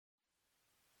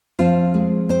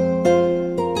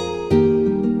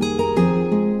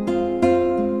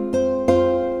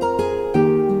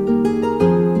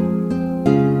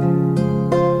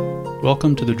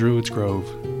Welcome to the Druids Grove,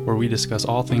 where we discuss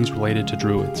all things related to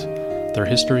Druids, their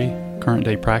history, current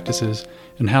day practices,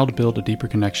 and how to build a deeper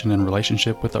connection and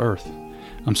relationship with the Earth.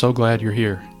 I'm so glad you're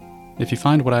here. If you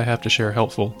find what I have to share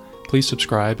helpful, please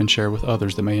subscribe and share with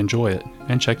others that may enjoy it,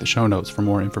 and check the show notes for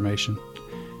more information.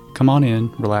 Come on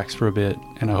in, relax for a bit,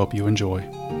 and I hope you enjoy.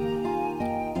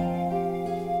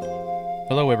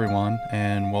 Hello everyone,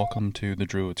 and welcome to the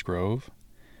Druids Grove.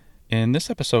 In this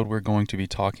episode, we're going to be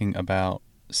talking about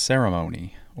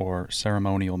ceremony, or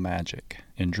ceremonial magic,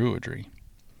 in Druidry.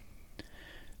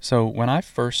 So when I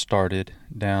first started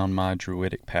down my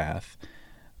druidic path,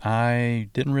 I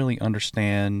didn't really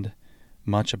understand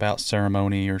much about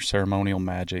ceremony or ceremonial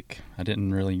magic. I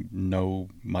didn't really know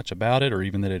much about it, or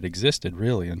even that it existed,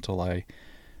 really, until I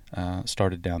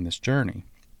started down this journey.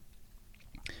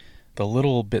 The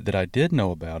little bit that I did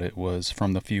know about it was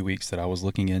from the few weeks that I was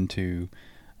looking into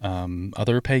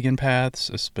other pagan paths,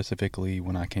 specifically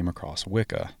when I came across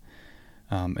Wicca.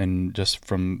 And just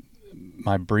from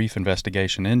my brief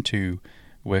investigation into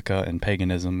Wicca and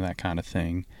paganism, that kind of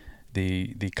thing,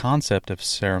 the concept of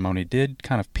ceremony did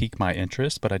kind of pique my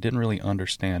interest, but I didn't really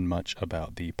understand much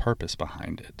about the purpose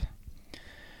behind it.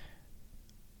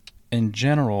 In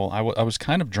general, I was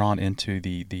kind of drawn into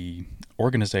the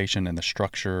organization and the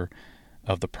structure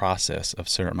of the process of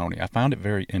ceremony. I found it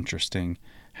very interesting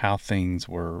how things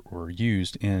were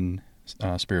used in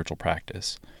spiritual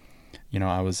practice. You know,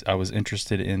 I was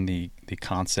interested in the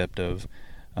concept of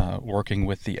working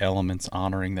with the elements,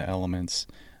 honoring the elements,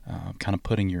 kind of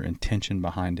putting your intention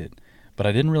behind it. But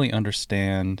I didn't really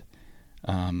understand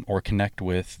or connect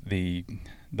with the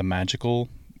magical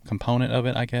component of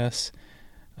it, I guess.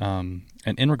 And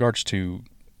in regards to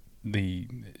the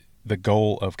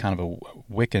goal of kind of a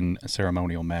Wiccan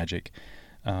ceremonial magic,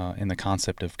 in the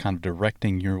concept of kind of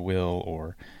directing your will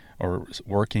or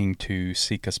working to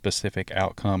seek a specific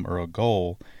outcome or a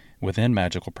goal within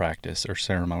magical practice or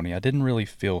ceremony, I didn't really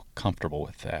feel comfortable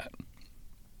with that.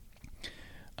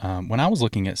 When I was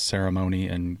looking at ceremony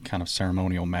and kind of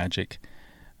ceremonial magic,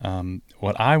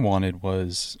 what I wanted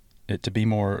was it to be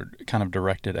more kind of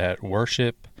directed at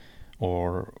worship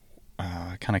or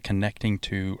kind of connecting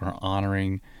to or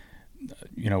honoring,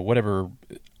 whatever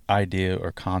idea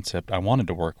or concept I wanted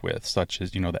to work with, such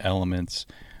as, the elements,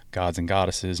 gods and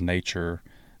goddesses, nature,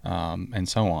 and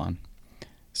so on.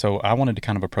 So I wanted to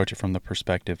kind of approach it from the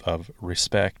perspective of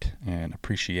respect and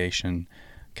appreciation,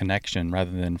 connection,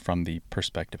 rather than from the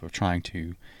perspective of trying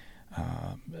to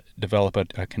develop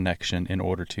a connection in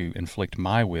order to inflict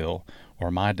my will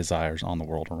or my desires on the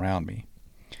world around me.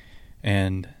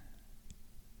 And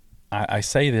I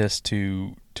say this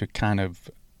to kind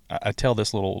of, I tell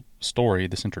this little story,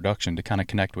 this introduction, to kind of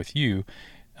connect with you,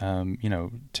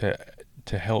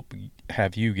 to help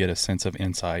have you get a sense of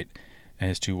insight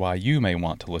as to why you may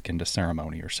want to look into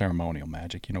ceremony or ceremonial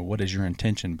magic. What is your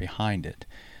intention behind it?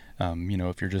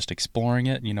 If you're just exploring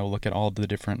it, look at all the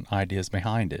different ideas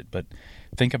behind it, but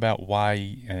think about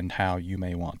why and how you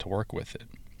may want to work with it.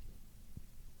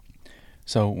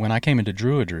 So when I came into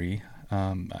Druidry,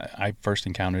 I first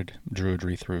encountered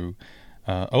Druidry through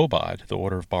Obod, the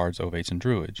Order of Bards, Ovates, and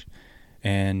Druids.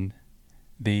 And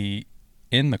in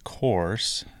the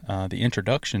course, the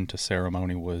introduction to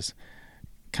ceremony was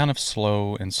kind of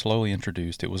slow and slowly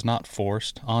introduced. It was not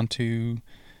forced onto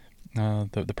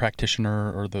the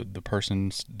practitioner or the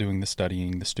person doing the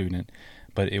studying, the student,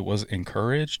 but it was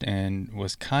encouraged and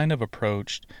was kind of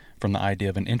approached from the idea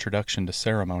of an introduction to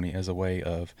ceremony as a way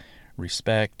of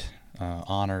respect,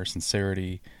 honor,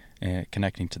 sincerity, and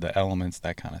connecting to the elements,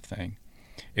 that kind of thing.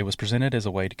 It was presented as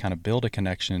a way to kind of build a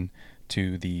connection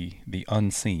to the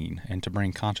unseen and to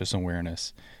bring conscious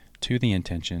awareness to the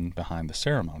intention behind the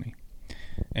ceremony.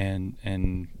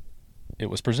 And it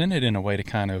was presented in a way to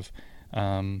kind of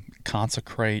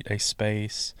consecrate a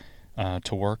space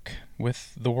to work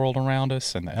with the world around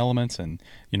us and the elements and,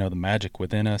 the magic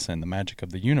within us and the magic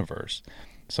of the universe.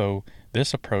 So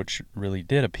this approach really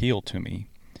did appeal to me.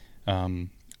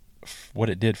 What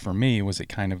it did for me was it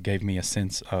kind of gave me a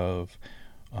sense of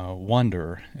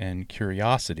wonder and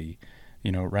curiosity,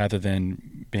 rather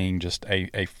than being just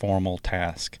a formal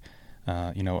task,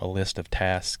 a list of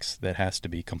tasks that has to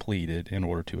be completed in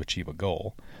order to achieve a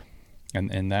goal.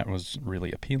 And that was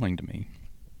really appealing to me.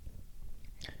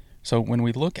 So when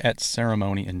we look at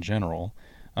ceremony in general,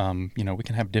 we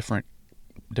can have different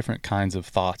kinds of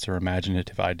thoughts or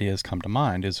imaginative ideas come to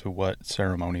mind as to what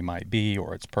ceremony might be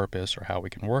or its purpose or how we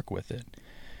can work with it.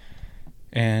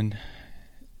 And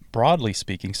broadly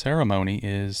speaking, ceremony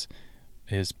is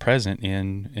present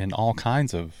in all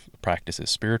kinds of practices,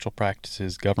 spiritual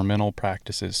practices, governmental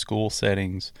practices, school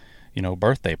settings,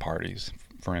 birthday parties,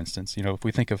 for instance. If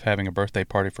we think of having a birthday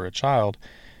party for a child,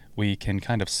 we can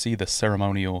kind of see the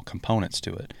ceremonial components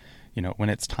to it. When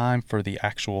it's time for the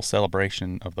actual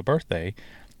celebration of the birthday,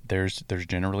 there's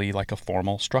generally like a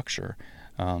formal structure.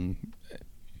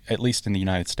 At least in the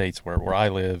United States where I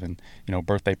live, and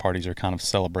birthday parties are kind of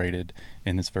celebrated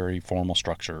in this very formal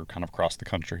structure kind of across the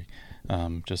country.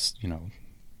 Just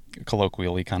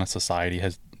colloquially, kind of society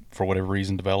has, for whatever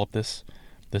reason, developed this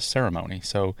ceremony.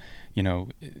 So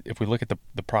if we look at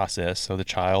the process, so the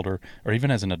child or even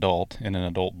as an adult in an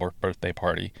adult birthday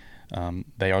party,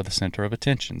 they are the center of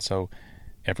attention. So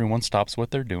everyone stops what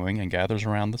they're doing and gathers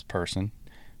around this person.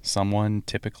 Someone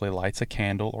typically lights a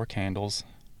candle or candles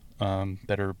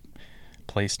that are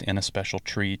placed in a special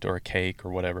treat or a cake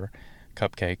or whatever,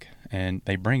 cupcake, and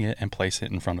they bring it and place it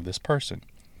in front of this person.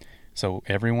 So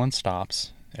everyone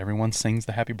stops, everyone sings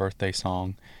the happy birthday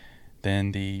song,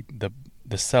 then the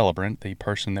celebrant, the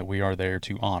person that we are there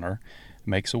to honor,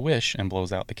 makes a wish and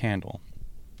blows out the candle.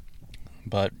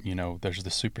 But, there's the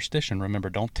superstition.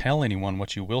 Remember, don't tell anyone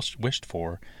what you wished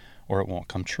for or it won't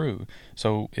come true.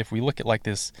 So if we look at like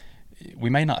this,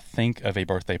 we may not think of a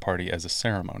birthday party as a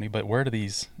ceremony, but where do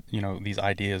these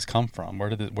ideas come from? Where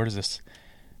does this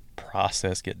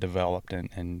process get developed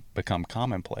and become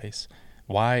commonplace?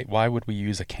 Why would we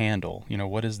use a candle?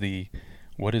 What is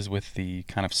with the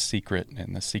kind of secret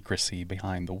and the secrecy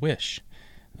behind the wish?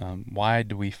 Why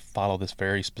do we follow this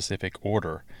very specific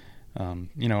order?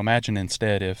 Imagine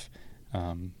instead if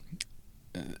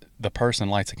the person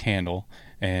lights a candle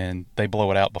and they blow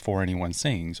it out before anyone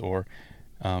sings, or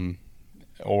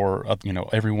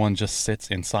everyone just sits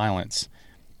in silence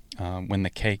when the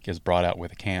cake is brought out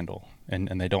with a candle,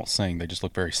 and they don't sing. They just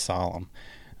look very solemn,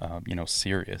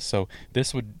 serious. So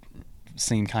this would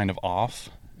seem kind of off,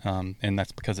 and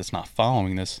that's because it's not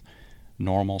following this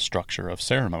normal structure of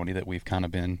ceremony that we've kind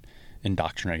of been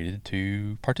indoctrinated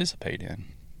to participate in.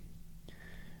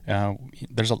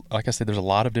 Like I said, there's a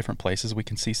lot of different places we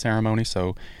can see ceremony.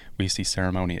 So we see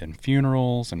ceremony in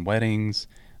funerals and weddings,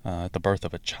 at the birth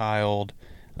of a child,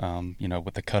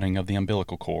 with the cutting of the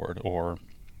umbilical cord, or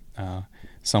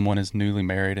someone is newly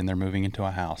married and they're moving into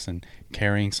a house and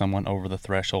carrying someone over the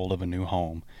threshold of a new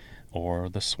home, or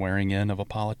the swearing in of a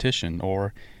politician,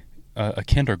 or a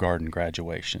kindergarten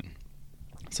graduation.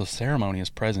 So ceremony is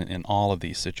present in all of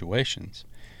these situations.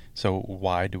 So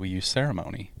why do we use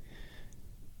ceremony?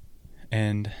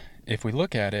 And if we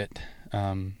look at it,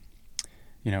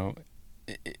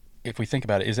 if we think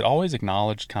about it, is it always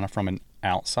acknowledged kind of from an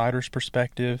outsider's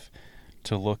perspective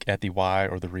to look at the why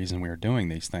or the reason we are doing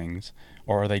these things?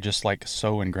 Or are they just like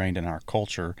so ingrained in our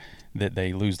culture that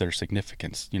they lose their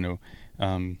significance?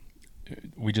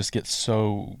 We just get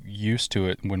so used to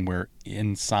it when we're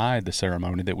inside the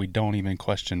ceremony that we don't even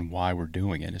question why we're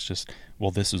doing it. It's just,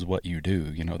 well, this is what you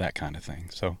do, that kind of thing.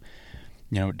 So,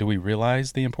 do we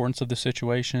realize the importance of the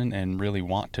situation and really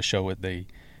want to show it a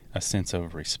sense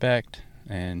of respect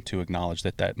and to acknowledge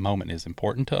that moment is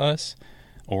important to us?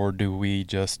 Or do we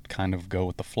just kind of go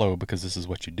with the flow because this is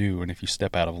what you do, and if you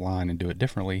step out of line and do it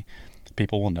differently,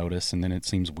 people will notice, and then it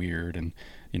seems weird, and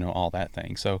all that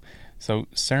thing. So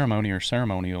ceremony or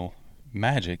ceremonial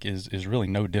magic is really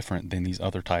no different than these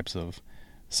other types of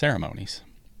ceremonies.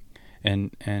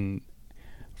 And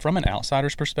from an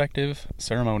outsider's perspective,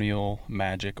 ceremonial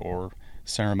magic or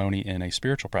ceremony in a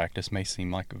spiritual practice may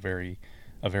seem like a very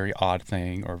odd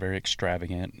thing or very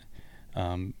extravagant.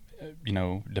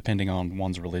 Depending on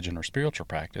one's religion or spiritual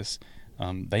practice,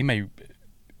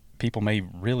 people may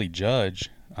really judge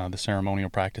the ceremonial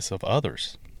practice of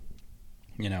others.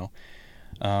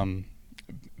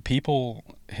 People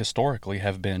historically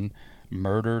have been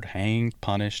murdered, hanged,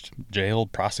 punished,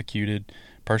 jailed, prosecuted,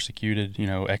 persecuted,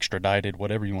 extradited,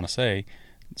 whatever you want to say,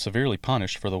 severely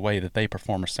punished for the way that they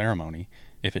perform a ceremony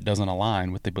if it doesn't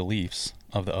align with the beliefs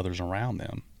of the others around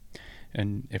them.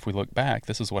 And if we look back,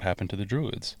 this is what happened to the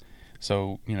Druids.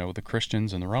 So, the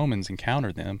Christians and the Romans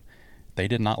encountered them. They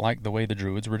did not like the way the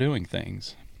Druids were doing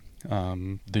things.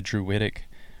 The Druidic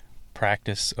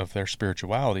practice of their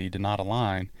spirituality did not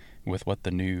align with what the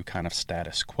new kind of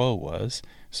status quo was,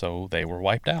 so they were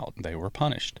wiped out. They were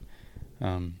punished.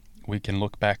 We can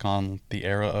look back on the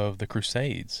era of the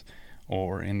Crusades,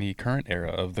 or in the current era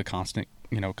of the constant,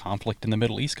 conflict in the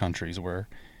Middle East countries, where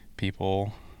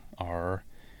people are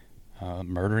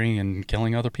murdering and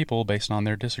killing other people based on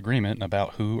their disagreement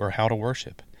about who or how to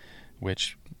worship,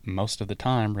 which most of the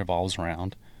time revolves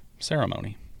around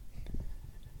ceremony.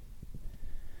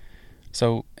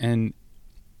 So, and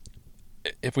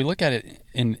if we look at it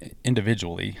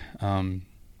individually,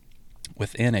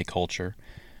 within a culture,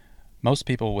 most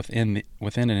people within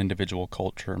an individual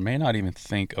culture may not even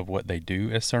think of what they do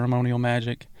as ceremonial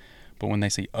magic, but when they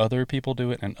see other people do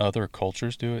it and other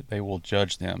cultures do it, they will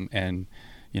judge them and,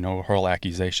 hurl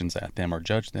accusations at them or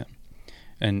judge them.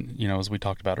 And, as we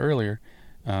talked about earlier,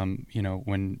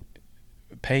 when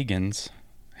pagans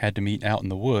had to meet out in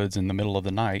the woods in the middle of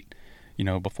the night,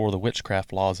 before the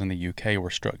witchcraft laws in the UK were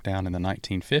struck down in the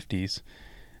 1950s,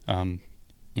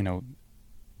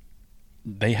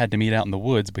 they had to meet out in the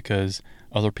woods because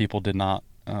other people did not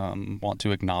want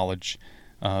to acknowledge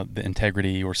the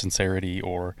integrity or sincerity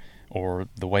or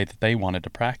the way that they wanted to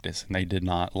practice, and they did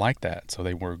not like that, so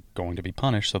they were going to be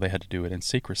punished, so they had to do it in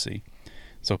secrecy.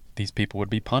 So these people would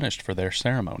be punished for their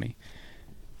ceremony.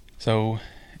 So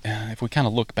if we kind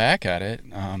of look back at it,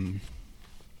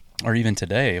 or even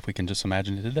today, if we can just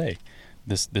imagine it today,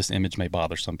 this image may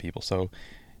bother some people. So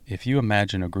if you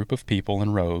imagine a group of people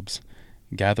in robes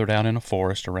gathered out in a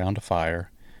forest around a fire,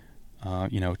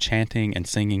 chanting and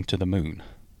singing to the moon,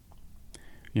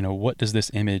 what does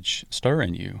this image stir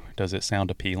in you? Does it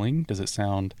sound appealing? Does it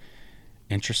sound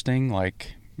interesting?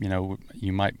 Like,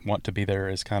 you might want to be there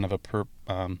as kind of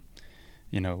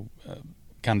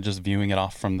kind of just viewing it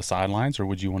off from the sidelines, or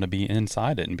would you want to be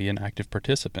inside it and be an active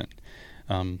participant?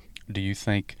 Do you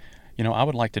think, I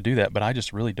would like to do that, but I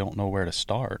just really don't know where to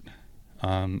start?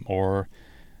 Or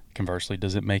conversely,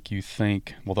 does it make you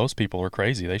think, well, those people are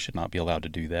crazy, they should not be allowed to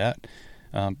do that?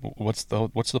 What's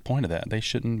the point of that? They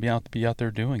shouldn't be out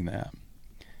there doing that.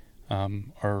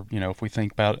 Or if we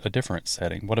think about a different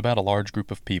setting, what about a large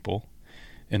group of people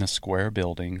in a square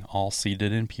building, all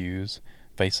seated in pews,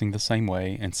 facing the same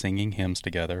way and singing hymns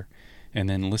together, and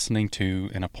then listening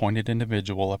to an appointed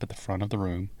individual up at the front of the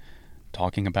room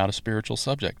talking about a spiritual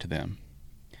subject to them?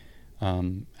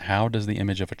 How does the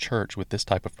image of a church with this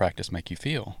type of practice make you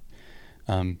feel?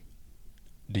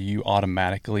 Do you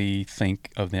automatically think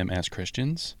of them as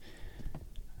Christians?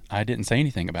 I didn't say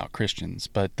anything about Christians,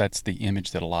 but that's the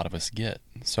image that a lot of us get.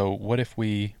 So what if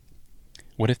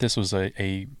this was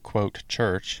a quote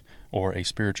church or a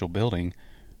spiritual building,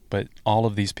 but all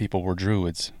of these people were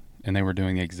Druids and they were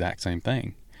doing the exact same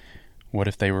thing? What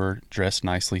if they were dressed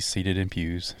nicely, seated in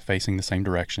pews, facing the same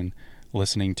direction,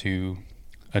 listening to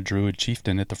a Druid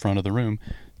chieftain at the front of the room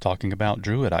talking about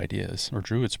Druid ideas or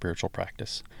Druid spiritual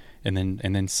practice, and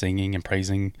then singing and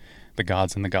praising the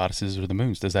gods and the goddesses or the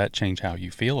moons? Does that change how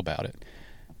you feel about it?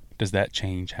 Does that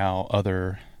change how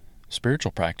other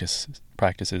spiritual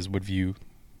practices would view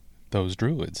those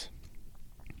Druids?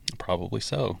 Probably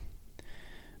so.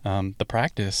 The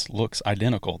practice looks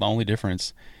identical. The only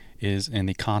difference is in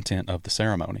the content of the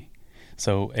ceremony.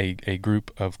 So a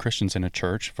group of Christians in a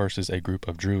church versus a group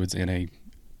of Druids in a,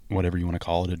 whatever you want to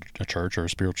call it, a church or a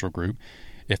spiritual group,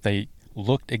 if they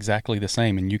looked exactly the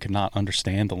same and you could not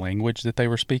understand the language that they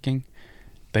were speaking,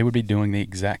 they would be doing the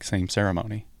exact same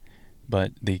ceremony,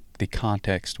 but the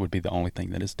context would be the only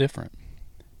thing that is different.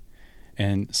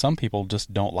 And some people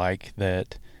just don't like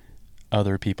that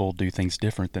other people do things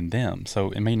different than them.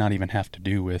 So it may not even have to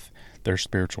do with their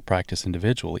spiritual practice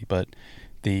individually, but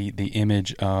the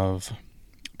image of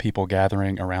people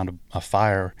gathering around a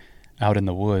fire out in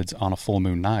the woods on a full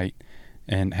moon night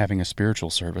and having a spiritual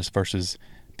service versus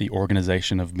the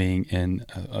organization of being in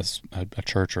a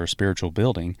church or a spiritual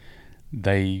building,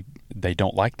 they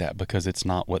don't like that because it's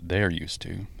not what they're used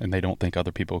to, and they don't think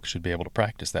other people should be able to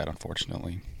practice that,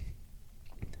 unfortunately.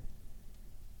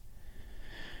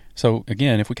 So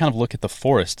again, if we kind of look at the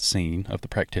forest scene of the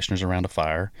practitioners around a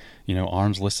fire,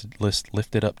 arms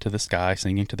lifted up to the sky,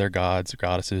 singing to their gods,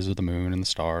 goddesses, or the moon and the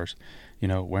stars,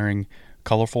 wearing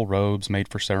colorful robes made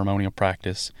for ceremonial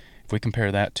practice. If we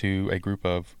compare that to a group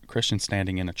of Christians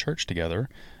standing in a church together,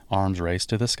 arms raised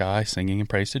to the sky, singing in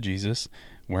praise to Jesus,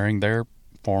 wearing their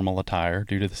formal attire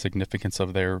due to the significance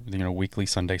of their weekly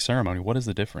Sunday ceremony, what is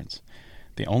the difference?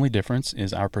 The only difference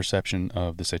is our perception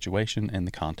of the situation and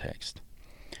the context.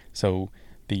 So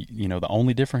the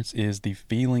only difference is the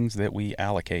feelings that we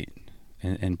allocate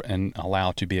and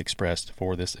allow to be expressed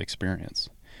for this experience.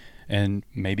 And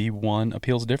maybe one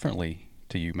appeals differently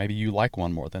to you. Maybe you like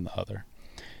one more than the other.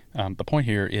 The point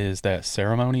here is that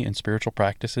ceremony and spiritual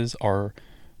practices are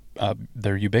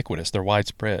they're ubiquitous. They're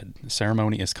widespread.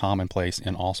 Ceremony is commonplace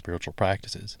in all spiritual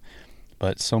practices.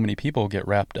 But so many people get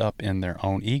wrapped up in their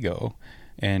own ego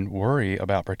and worry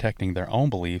about protecting their own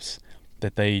beliefs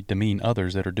that they demean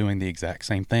others that are doing the exact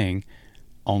same thing,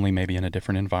 only maybe in a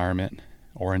different environment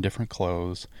or in different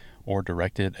clothes or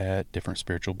directed at different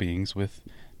spiritual beings with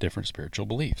different spiritual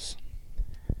beliefs.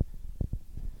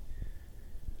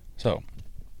 So,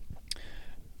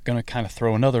 going to kind of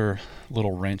throw another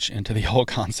little wrench into the whole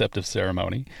concept of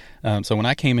ceremony. So when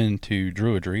I came into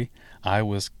Druidry, I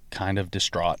was kind of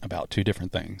distraught about two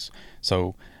different things.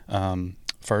 So,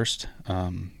 first,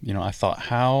 I thought,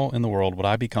 how in the world would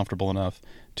I be comfortable enough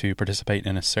to participate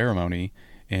in a ceremony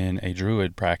in a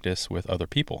Druid practice with other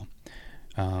people?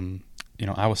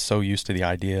 I was so used to the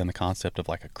idea and the concept of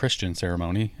like a Christian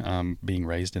ceremony, being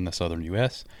raised in the southern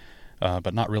U.S.,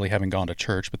 but not really having gone to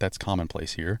church, but that's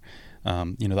commonplace here.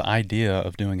 The idea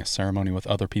of doing a ceremony with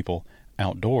other people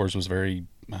outdoors was very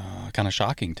kind of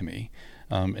shocking to me.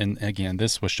 And again,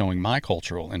 this was showing my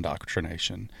cultural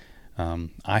indoctrination.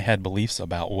 I had beliefs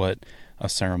about what a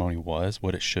ceremony was,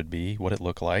 what it should be, what it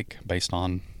looked like, based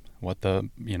on what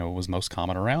was most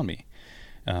common around me.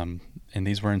 And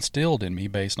these were instilled in me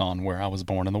based on where I was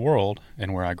born in the world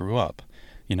and where I grew up.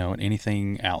 And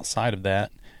anything outside of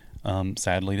that,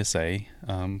 sadly to say,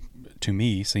 to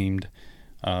me seemed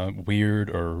weird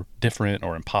or different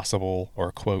or impossible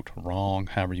or, quote, wrong,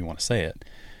 however you want to say it.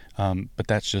 But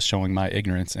that's just showing my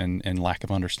ignorance and lack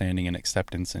of understanding and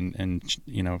acceptance and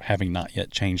having not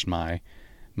yet changed my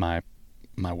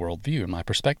worldview and my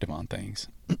perspective on things.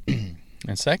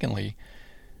 And secondly,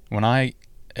 when I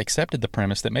accepted the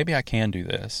premise that maybe I can do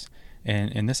this,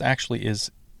 and this actually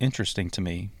is interesting to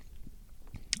me,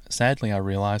 sadly I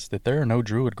realized that there are no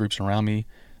Druid groups around me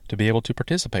to be able to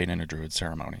participate in a Druid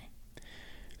ceremony.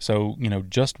 So,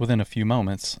 just within a few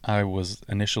moments, I was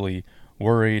initially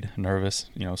worried, nervous,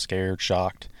 scared,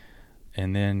 shocked,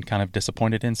 and then kind of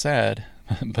disappointed and sad,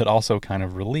 but also kind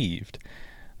of relieved.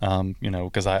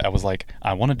 Because I was like,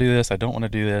 I want to do this, I don't want to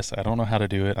do this, I don't know how to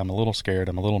do it, I'm a little scared,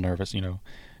 I'm a little nervous,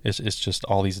 it's just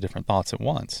all these different thoughts at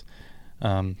once.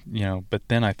 But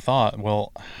then I thought,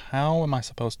 well, how am I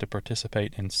supposed to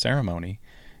participate in ceremony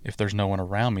if there's no one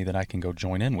around me that I can go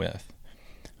join in with?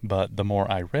 But the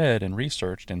more I read and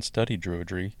researched and studied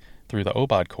Druidry through the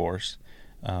Obad course,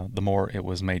 the more it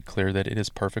was made clear that it is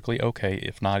perfectly okay,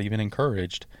 if not even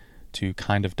encouraged, to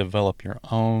kind of develop your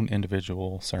own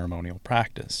individual ceremonial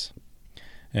practice.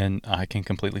 And I can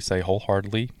completely say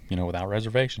wholeheartedly, without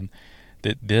reservation,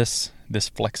 that this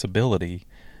flexibility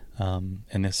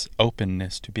and this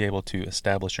openness to be able to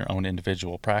establish your own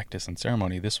individual practice and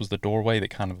ceremony, this was the doorway that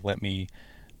kind of let me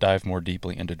dive more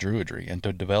deeply into Druidry and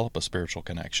to develop a spiritual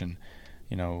connection,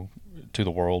 to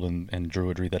the world and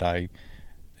Druidry that I,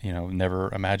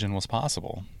 never imagined was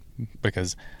possible.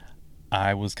 Because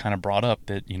I was kind of brought up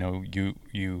that,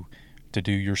 you to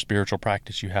do your spiritual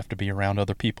practice, you have to be around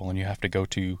other people and you have to go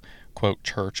to, quote,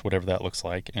 church, whatever that looks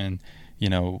like, and,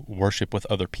 worship with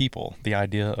other people. The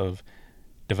idea of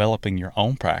developing your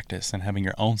own practice and having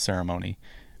your own ceremony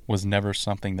was never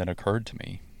something that occurred to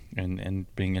me. And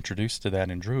being introduced to that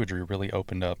in Druidry really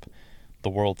opened up the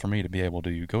world for me to be able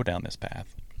to go down this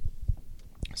path.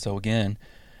 So again,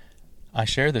 I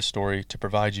share this story to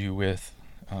provide you with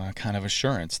kind of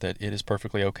assurance that it is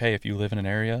perfectly okay if you live in an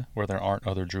area where there aren't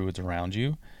other Druids around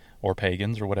you, or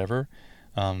pagans or whatever,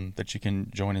 that you can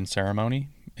join in ceremony.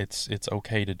 It's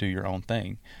okay to do your own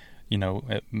thing.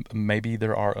 Maybe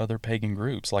there are other pagan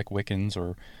groups like Wiccans,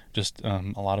 or just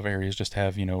a lot of areas just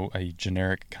have a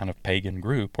generic kind of pagan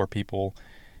group where people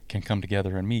can come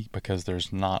together and meet, because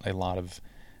there's not a lot of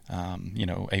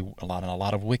a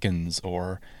lot of Wiccans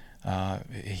or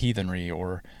heathenry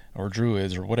or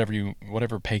Druids or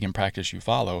whatever pagan practice you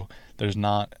follow. There's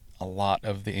not a lot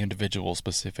of the individual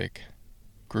specific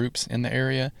groups in the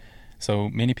area, so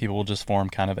many people will just form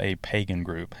kind of a pagan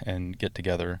group and get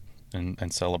together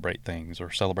and celebrate things, or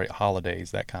celebrate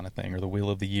holidays, that kind of thing, or the wheel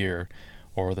of the year,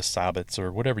 or the Sabbats,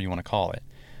 or whatever you want to call it.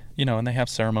 And they have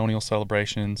ceremonial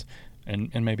celebrations,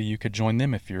 and maybe you could join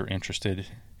them if you're interested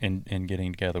in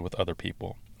getting together with other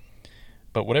people.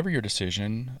 But whatever your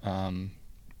decision,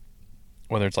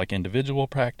 whether it's like individual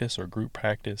practice or group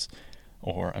practice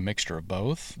or a mixture of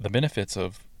both, the benefits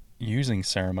of using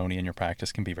ceremony in your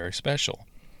practice can be very special.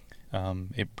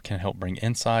 It can help bring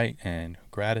insight and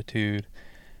gratitude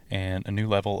and a new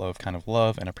level of kind of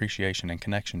love and appreciation and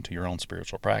connection to your own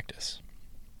spiritual practice.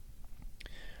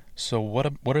 So what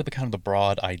are the kind of the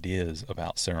broad ideas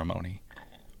about ceremony?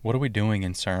 What are we doing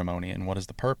in ceremony, and what is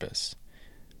the purpose?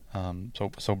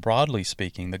 So broadly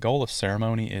speaking, the goal of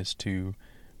ceremony is to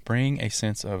bring a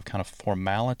sense of kind of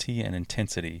formality and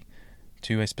intensity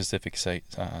to a specific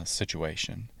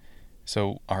situation.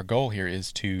 So our goal here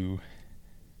is to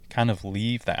kind of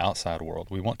leave the outside world.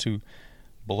 We want to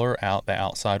blur out the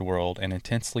outside world and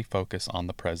intensely focus on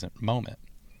the present moment.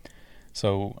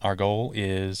 So our goal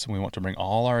is we want to bring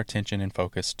all our attention and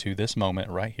focus to this moment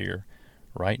right here,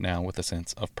 right now, with a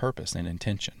sense of purpose and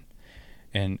intention.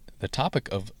 And the topic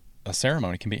of a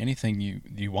ceremony can be anything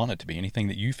you want it to be, anything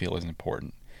that you feel is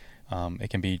important. It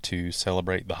can be to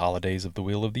celebrate the holidays of the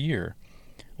wheel of the year,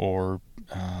 or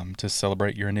to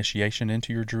celebrate your initiation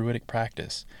into your Druidic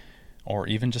practice, or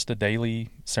even just a daily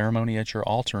ceremony at your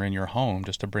altar in your home,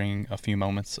 just to bring a few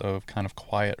moments of kind of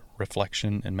quiet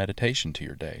reflection and meditation to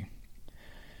your day.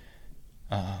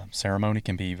 Ceremony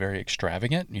can be very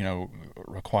extravagant,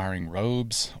 requiring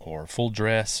robes or full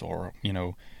dress, or,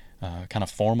 kind of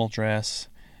formal dress,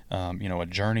 a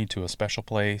journey to a special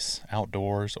place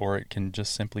outdoors, or it can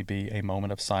just simply be a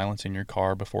moment of silence in your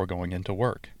car before going into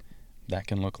work. That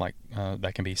can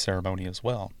that can be ceremony as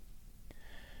well.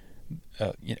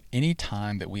 Any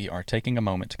time that we are taking a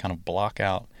moment to kind of block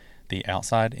out the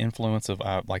outside influence of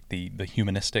like the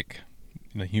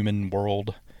human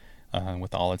world,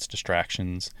 with all its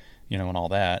distractions, and all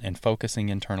that, and focusing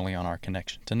internally on our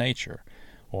connection to nature,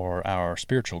 or our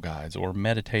spiritual guides, or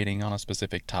meditating on a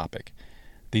specific topic.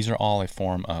 These are all a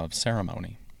form of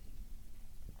ceremony.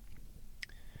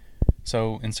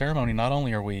 So in ceremony, not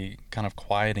only are we kind of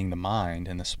quieting the mind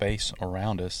and the space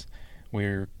around us,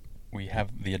 we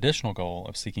have the additional goal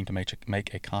of seeking to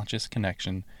make a conscious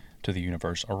connection to the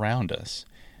universe around us,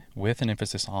 with an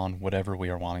emphasis on whatever we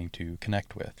are wanting to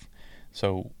connect with.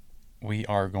 So we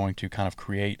are going to kind of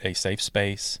create a safe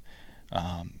space.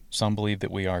 Some believe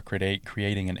that we are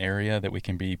creating an area that we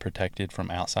can be protected from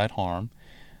outside harm,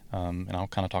 and I'll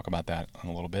kind of talk about that in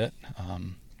a little bit.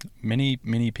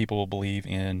 Many people believe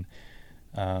in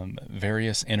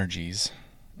various energies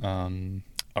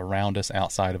around us,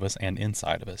 outside of us, and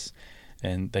inside of us,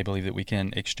 and they believe that we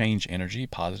can exchange energy,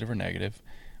 positive or negative,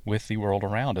 with the world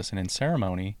around us. And in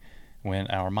ceremony, when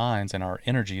our minds and our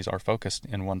energies are focused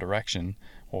in one direction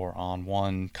or on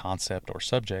one concept or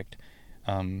subject,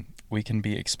 we can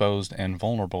be exposed and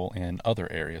vulnerable in other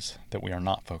areas that we are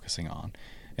not focusing on.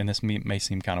 And this may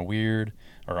seem kind of weird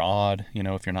or odd,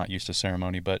 if you're not used to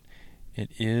ceremony, but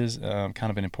it is kind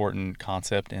of an important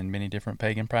concept in many different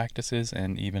pagan practices,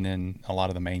 and even in a lot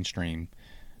of the mainstream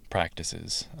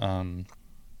practices.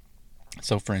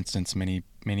 So, for instance, many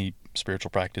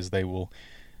spiritual practices, they will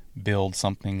build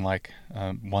something like,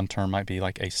 one term might be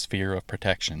like a sphere of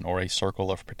protection, or a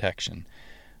circle of protection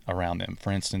around them.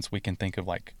 For instance, we can think of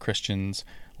like Christians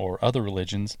or other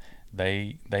religions,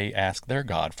 they ask their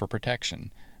God for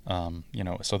protection.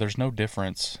 So there's no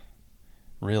difference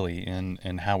really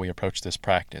in how we approach this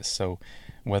practice. So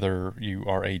whether you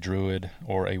are a Druid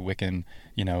or a Wiccan,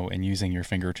 and using your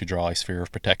finger to draw a sphere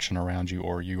of protection around you,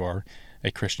 or you are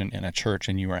a Christian in a church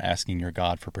and you are asking your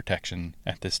God for protection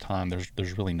at this time,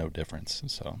 there's really no difference.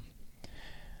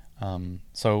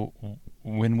 So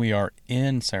when we are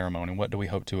in ceremony, what do we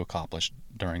hope to accomplish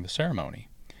during the ceremony?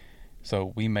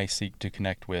 So we may seek to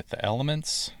connect with the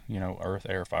elements, earth,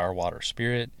 air, fire, water,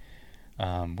 spirit.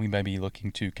 We may be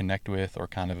looking to connect with or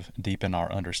kind of deepen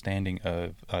our understanding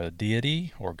of a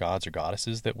deity or gods or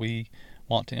goddesses that we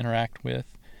want to interact with.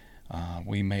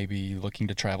 We may be looking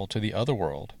to travel to the other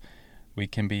world. We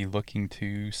can look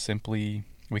to simply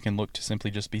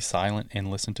just be silent and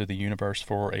listen to the universe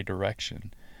for a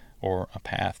direction or a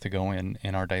path to go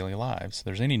in our daily lives.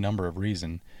 There's any number of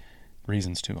reasons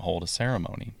to hold a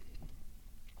ceremony.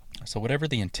 So whatever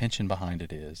the intention behind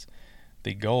it is,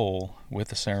 the goal with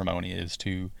the ceremony is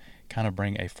to kind of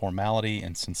bring a formality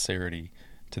and sincerity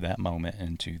to that moment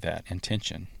and to that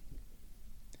intention.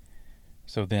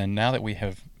 So then, now that we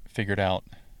have figured out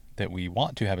that we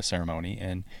want to have a ceremony,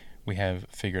 and we have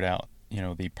figured out,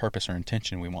 the purpose or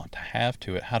intention we want to have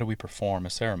to it, how do we perform a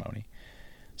ceremony?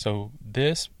 So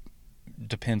this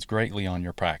depends greatly on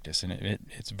your practice, and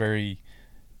it's very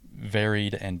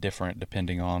varied and different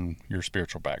depending on your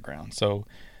spiritual background. So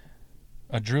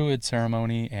a Druid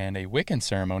ceremony and a Wiccan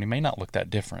ceremony may not look that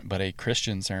different, but a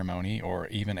Christian ceremony or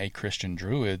even a Christian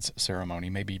Druid's ceremony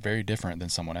may be very different than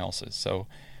someone else's. So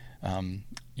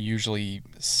usually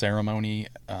ceremony,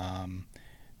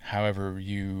 however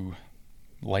you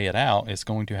lay it out, is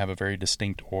going to have a very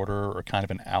distinct order or kind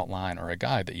of an outline or a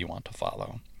guide that you want to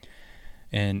follow.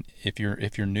 And if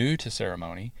you're new to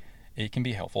ceremony, it can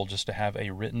be helpful just to have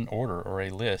a written order or a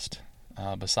list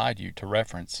beside you to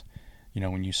reference,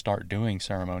 when you start doing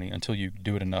ceremony, until you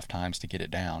do it enough times to get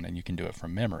it down and you can do it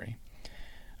from memory.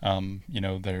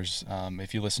 There's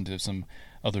if you listen to some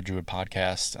other Druid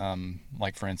podcasts,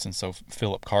 like for instance, so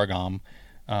Philip Cargom,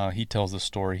 he tells the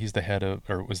story. He's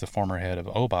was the former head of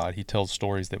Obad. He tells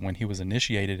stories that when he was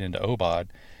initiated into Obad,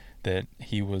 that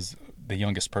he was the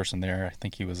youngest person there. I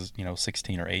think he was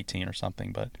 16 or 18 or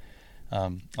something, but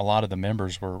a lot of the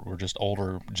members were just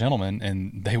older gentlemen,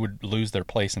 and they would lose their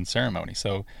place in ceremony.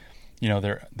 So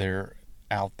they're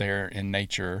out there in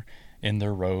nature in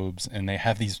their robes, and they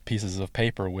have these pieces of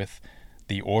paper with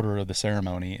the order of the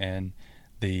ceremony and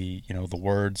the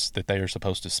words that they are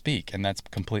supposed to speak, and that's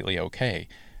completely okay.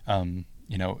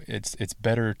 it's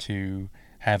better to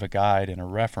have a guide and a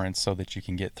reference so that you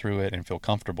can get through it and feel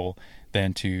comfortable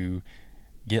than to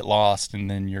get lost and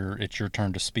then it's your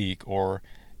turn to speak, or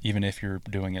even if you're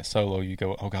doing it solo, you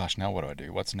go, oh gosh, now what do I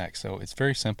do? What's next? So it's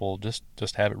very simple. Just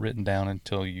have it written down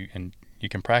until you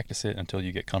can practice it until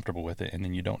you get comfortable with it, and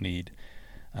then you don't need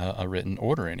a written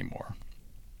order anymore.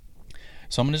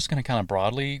 So I'm just going to kind of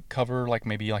broadly cover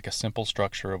maybe a simple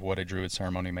structure of what a druid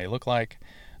ceremony may look like.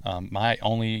 My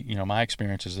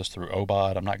experience is just through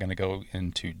OBOD. I'm not going to go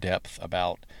into depth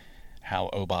about how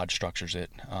OBOD structures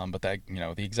it, but that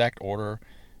the exact order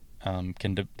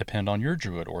can depend on your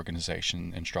druid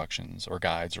organization instructions or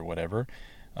guides or whatever.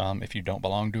 If you don't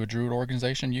belong to a druid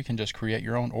organization, you can just create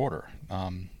your own order.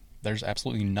 There's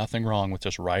absolutely nothing wrong with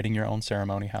just writing your own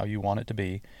ceremony how you want it to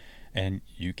be, and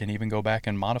you can even go back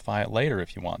and modify it later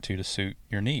if you want to suit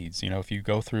your needs. If you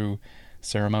go through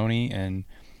ceremony and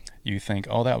you think,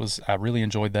 oh, I really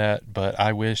enjoyed that, but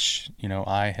I wish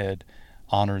I had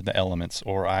honored the elements,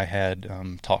 or I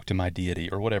had talked to my deity,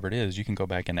 or whatever it is, you can go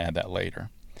back and add that later.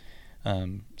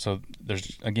 So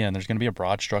there's going to be a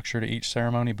broad structure to each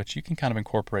ceremony, but you can kind of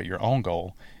incorporate your own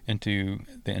goal into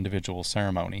the individual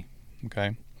ceremony.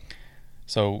 Okay.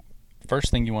 So first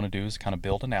thing you want to do is kind of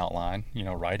build an outline,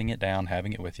 writing it down,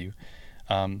 having it with you.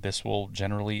 This will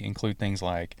generally include things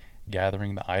like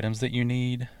gathering the items that you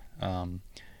need,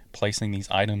 placing these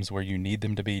items where you need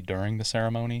them to be during the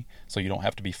ceremony, so you don't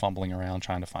have to be fumbling around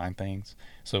trying to find things.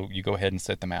 So you go ahead and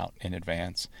set them out in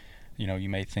advance. You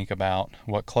may think about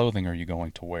what clothing are you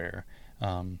going to wear.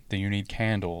 Do you need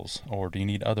candles, or do you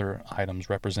need other items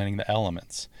representing the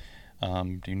elements?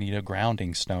 Do you need a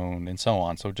grounding stone, and so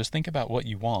on? So just think about what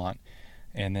you want,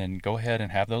 and then go ahead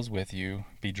and have those with you.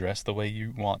 Be dressed the way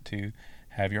you want to.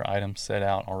 Have your items set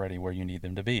out already where you need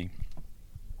them to be.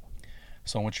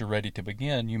 So once you're ready to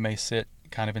begin, you may sit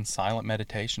kind of in silent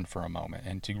meditation for a moment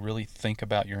and to really think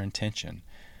about your intention.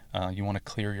 You want to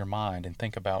clear your mind and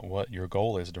think about what your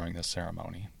goal is during this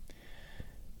ceremony.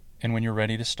 And when you're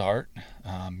ready to start,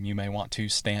 you may want to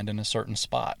stand in a certain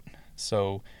spot.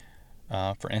 So,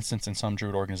 for instance, in some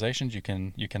druid organizations, you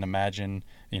can imagine,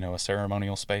 a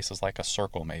ceremonial space is like a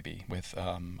circle, maybe with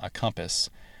a compass.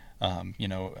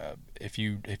 If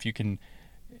you can,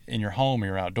 in your home or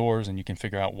you're outdoors and you can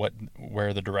figure out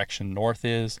where the direction north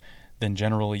is, then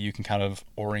generally you can kind of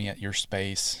orient your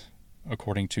space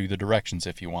according to the directions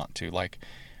if you want to.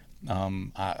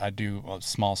 I do a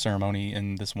small ceremony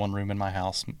in this one room in my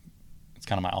house. It's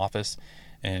kind of my office,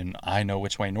 and I know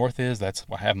which way north is. I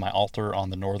have my altar on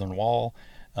the northern wall.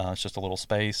 It's just a little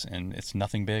space, and it's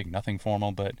nothing big, nothing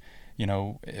formal, but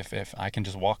if I can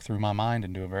just walk through my mind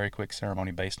and do a very quick ceremony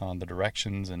based on the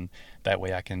directions, and that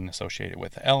way I can associate it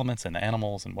with the elements and the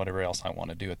animals and whatever else I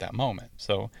want to do at that moment.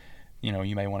 So,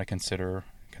 you may want to consider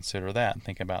that and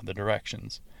think about the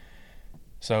directions.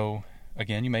 So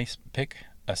again, you may pick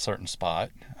a certain spot.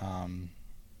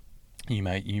 You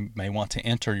may want to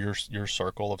enter your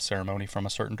circle of ceremony from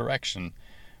a certain direction,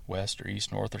 west or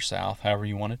east, north or south, however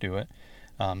you want to do it.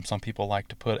 Some people like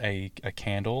to put a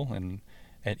candle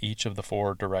at each of the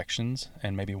four directions,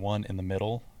 and maybe one in the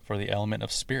middle for the element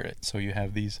of spirit. So you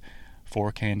have these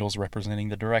 4 candles representing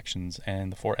the directions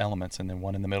and the 4 elements, and then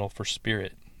one in the middle for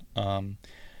spirit.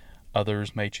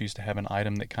 Others may choose to have an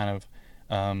item that kind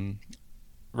of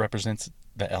represents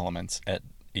the elements at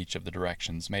each of the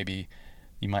directions. Maybe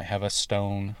you might have a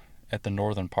stone at the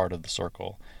northern part of the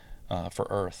circle for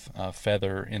earth, a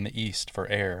feather in the east for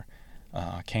air,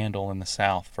 a candle in the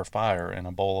south for fire, and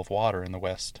a bowl of water in the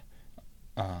west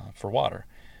for water.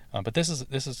 But this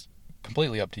is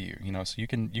completely up to you. So you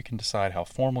can decide how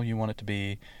formal you want it to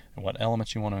be and what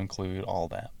elements you want to include, all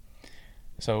that.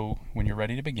 So when you're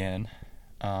ready to begin,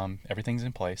 everything's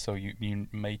in place. So you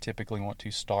may typically want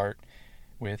to start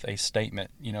with a statement,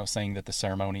 saying that the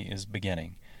ceremony is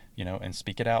beginning, and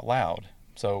speak it out loud.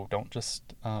 So don't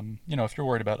just, if you're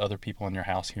worried about other people in your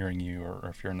house hearing you, or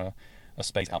if you're in a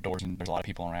space outdoors and there's a lot of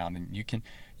people around, and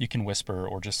you can whisper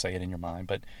or just say it in your mind.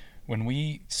 But when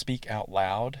we speak out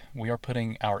loud, we are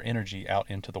putting our energy out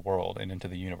into the world and into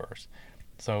the universe.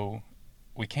 So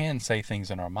we can say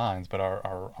things in our minds, but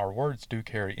our words do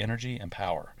carry energy and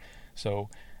power. So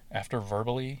after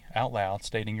verbally out loud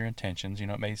stating your intentions,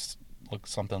 it may look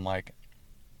something like,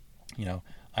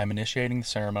 I'm initiating the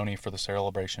ceremony for the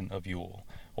celebration of Yule,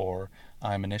 or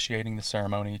I'm initiating the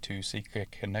ceremony to seek a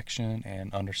connection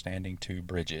and understanding to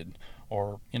Bridget,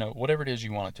 or whatever it is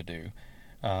you want it to do.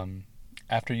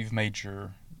 After you've made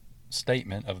your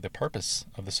statement of the purpose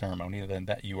of the ceremony, then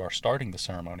that you are starting the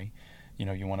ceremony,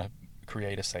 you want to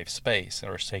create a safe space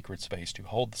or a sacred space to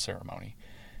hold the ceremony.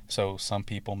 So some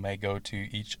people may go to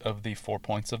each of the 4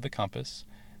 points of the compass,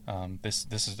 This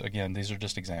is, again, these are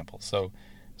just examples. So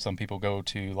some people go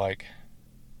to like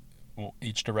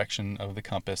each direction of the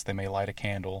compass. They may light a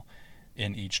candle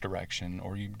in each direction,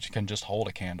 or you can just hold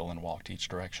a candle and walk to each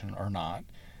direction or not.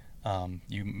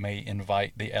 You may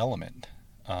invite the element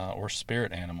or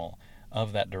spirit animal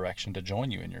of that direction to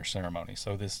join you in your ceremony.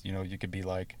 So this, you could be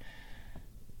like,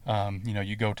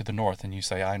 you go to the north and you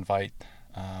say, I invite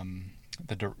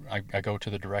I go to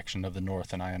the direction of the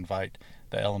north and I invite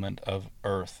the element of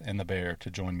earth and the bear to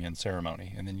join me in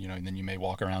ceremony. And then you may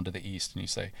walk around to the east and you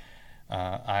say,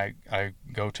 I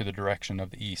go to the direction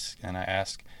of the east and I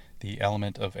ask the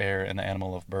element of air and the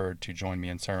animal of bird to join me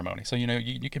in ceremony. So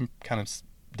you can kind of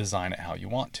design it how you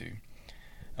want to,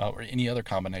 or any other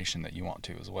combination that you want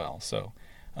to as well. So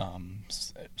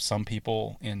some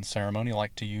people in ceremony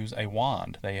like to use a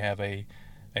wand. They have a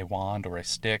wand or a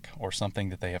stick or something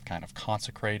that they have kind of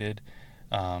consecrated,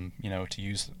 to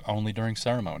use only during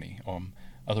ceremony.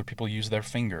 Other people use their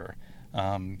finger.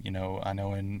 I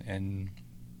know in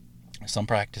some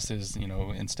practices,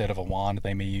 instead of a wand,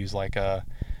 they may use like a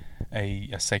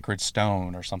sacred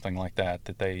stone or something like that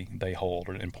they hold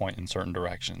and point in certain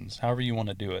directions. However you want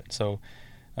to do it. So,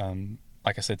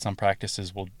 like I said, some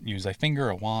practices will use a finger,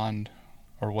 a wand,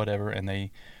 or whatever, and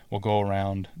they will go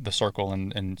around the circle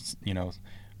and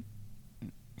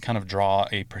kind of draw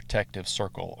a protective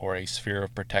circle or a sphere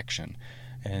of protection.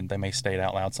 And they may state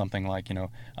out loud something like,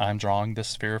 I'm drawing this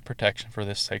sphere of protection for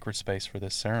this sacred space for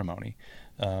this ceremony.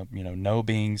 No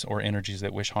beings or energies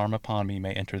that wish harm upon me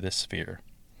may enter this sphere.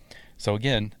 So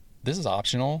again, this is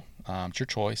optional. It's your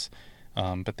choice.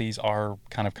 But these are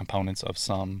kind of components of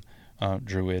some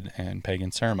Druid and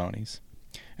pagan ceremonies.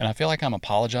 And I feel like I'm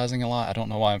apologizing a lot. I don't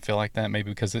know why I feel like that. Maybe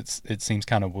because it seems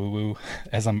kind of woo-woo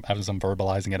as I'm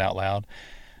verbalizing it out loud.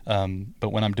 But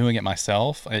when I'm doing it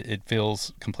myself, it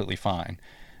feels completely fine.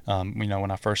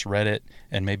 When I first read it,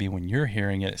 and maybe when you're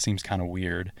hearing it, it seems kind of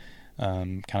weird,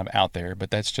 kind of out there.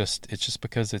 But it's just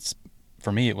because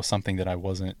for me, it was something that I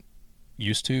wasn't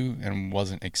used to and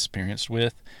wasn't experienced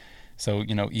with. So,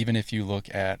 even if you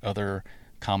look at other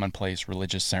commonplace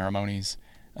religious ceremonies,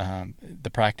 the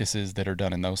practices that are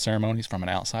done in those ceremonies from an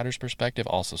outsider's perspective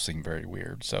also seem very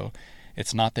weird. So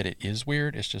it's not that it is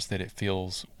weird, it's just that it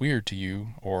feels weird to you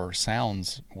or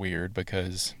sounds weird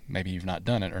because maybe you've not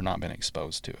done it or not been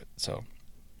exposed to it. So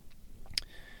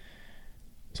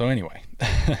anyway,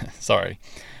 sorry.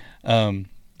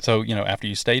 So, after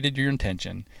you stated your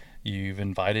intention, you've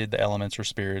invited the elements or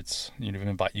spirits.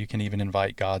 You can even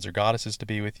invite gods or goddesses to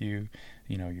be with you.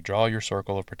 You draw your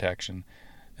circle of protection.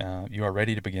 You are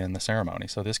ready to begin the ceremony.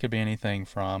 So this could be anything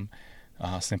from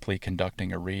simply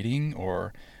conducting a reading,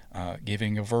 or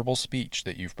giving a verbal speech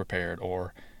that you've prepared,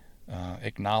 or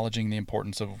acknowledging the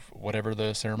importance of whatever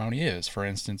the ceremony is. For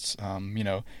instance,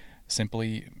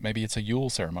 simply maybe it's a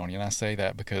Yule ceremony, and I say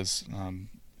that because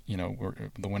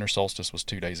the winter solstice was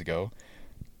 2 days ago.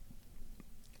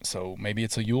 So maybe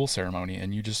it's a Yule ceremony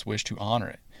and you just wish to honor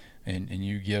it. And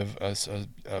you give us a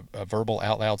verbal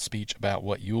out loud speech about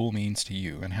what Yule means to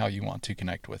you and how you want to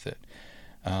connect with it.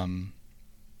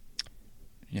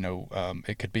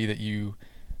 It could be that you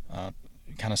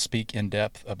kind of speak in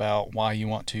depth about why you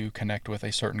want to connect with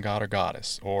a certain god or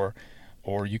goddess, or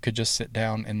you could just sit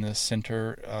down in the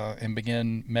center and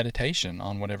begin meditation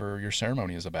on whatever your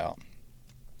ceremony is about.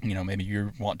 Maybe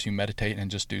you want to meditate and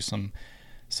just do some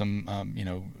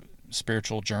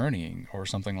spiritual journeying or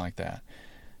something like that.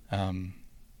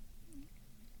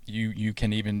 You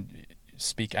can even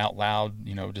speak out loud,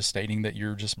 just stating that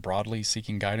you're just broadly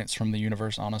seeking guidance from the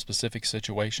universe on a specific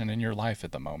situation in your life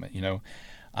at the moment.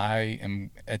 I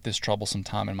am at this troublesome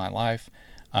time in my life.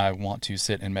 I want to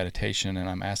sit in meditation, and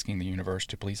I'm asking the universe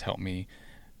to please help me,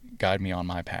 guide me on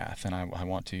my path, and I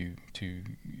want to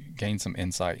gain some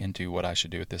insight into what I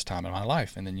should do at this time in my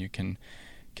life. And then you can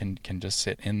just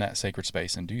sit in that sacred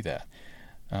space and do that.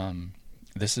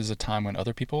 This is a time when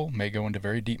other people may go into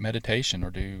very deep meditation,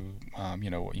 or do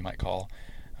what you might call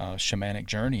shamanic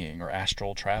journeying, or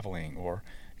astral traveling, or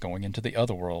going into the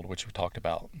other world, which we talked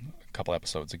about a couple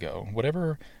episodes ago.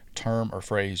 Whatever term or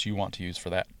phrase you want to use for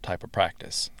that type of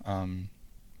practice.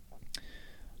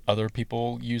 Other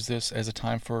people use this as a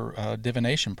time for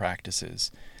divination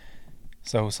practices.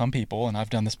 So some people, and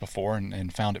I've done this before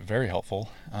and found it very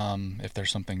helpful, if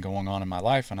there's something going on in my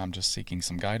life and I'm just seeking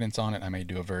some guidance on it, I may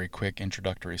do a very quick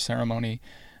introductory ceremony,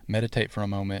 meditate for a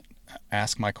moment,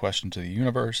 ask my question to the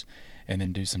universe, and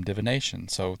then do some divination.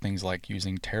 So things like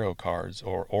using tarot cards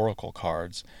or oracle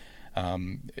cards,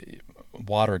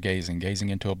 water gazing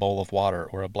into a bowl of water,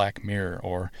 or a black mirror,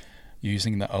 or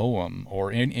using the Ogham,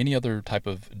 or any other type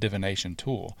of divination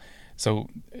tool. So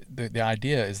the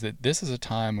idea is that this is a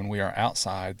time when we are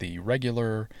outside the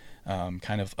regular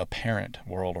kind of apparent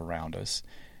world around us,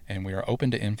 and we are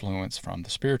open to influence from the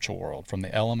spiritual world, from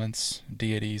the elements,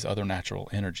 deities, other natural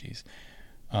energies.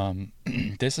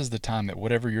 This is the time that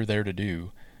whatever you're there to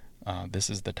do, this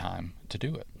is the time to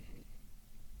do it.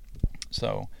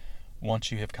 So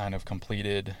once you have kind of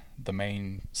completed the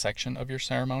main section of your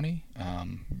ceremony,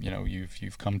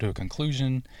 you've come to a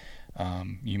conclusion.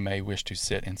 You may wish to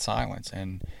sit in silence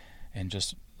and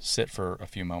just sit for a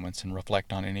few moments and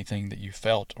reflect on anything that you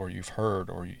felt or you've heard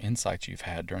or insights you've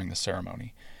had during the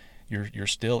ceremony. You're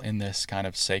still in this kind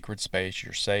of sacred space.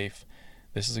 You're safe.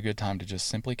 This is a good time to just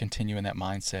simply continue in that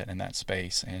mindset and that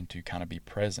space and to kind of be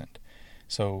present.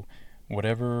 So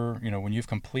whatever, when you've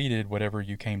completed whatever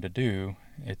you came to do,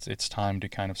 it's time to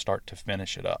kind of start to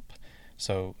finish it up.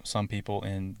 So some people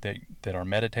that are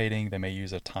meditating, they may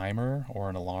use a timer or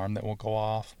an alarm that will go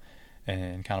off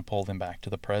and kind of pull them back to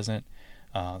the present.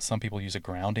 Some people use a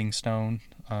grounding stone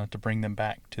to bring them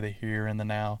back to the here and the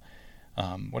now.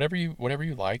 Whatever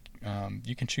you like,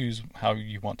 you can choose how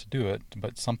you want to do it,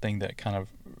 but something that kind of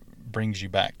brings you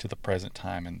back to the present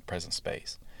time and present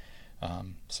space.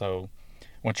 So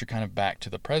once you're kind of back to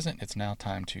the present, it's now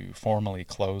time to formally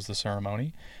close the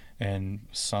ceremony. And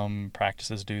some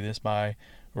practices do this by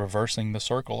reversing the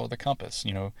circle or the compass,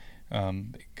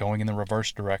 going in the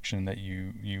reverse direction that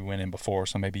you went in before.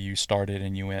 So maybe you started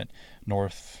and you went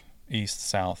north, east,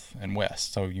 south, and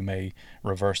west. So you may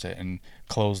reverse it and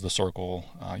close the circle.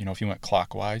 If you went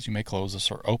clockwise, you may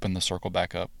open the circle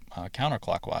back up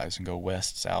counterclockwise and go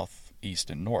west, south,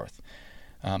 east, and north.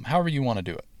 However you want to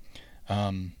do it.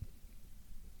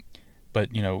 But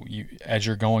as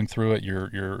you're going through it,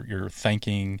 you're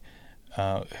thanking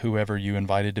whoever you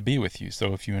invited to be with you.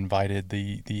 So if you invited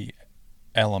the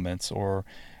elements or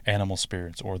animal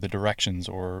spirits or the directions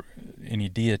or any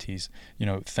deities,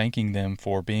 thanking them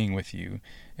for being with you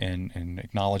and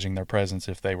acknowledging their presence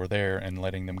if they were there and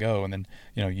letting them go, and then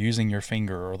using your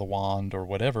finger or the wand or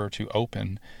whatever to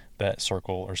open that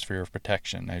circle or sphere of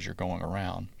protection as you're going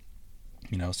around.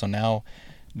 So now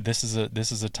this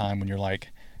is a time when you're like,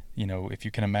 if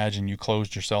you can imagine, you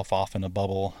closed yourself off in a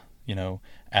bubble,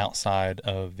 outside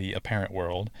of the apparent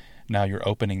world. Now you're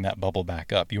opening that bubble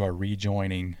back up. You are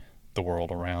rejoining the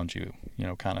world around you,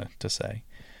 kind of to say.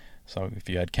 So if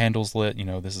you had candles lit,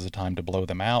 this is a time to blow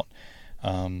them out.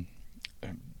 I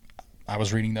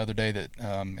was reading the other day that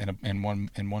in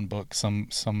one book,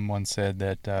 someone said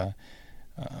that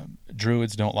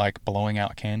Druids don't like blowing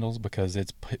out candles because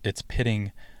it's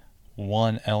pitting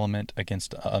one element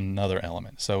against another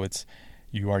element. So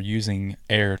you are using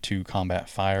air to combat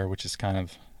fire, which is kind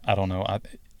of, I don't know,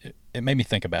 it made me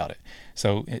think about it.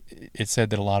 So it said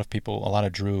that a lot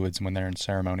of Druids, when they're in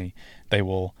ceremony, they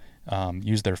will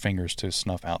use their fingers to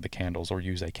snuff out the candles or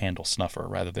use a candle snuffer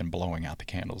rather than blowing out the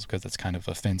candles, because it's kind of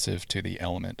offensive to the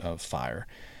element of fire.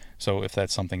 So if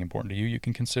that's something important to you, you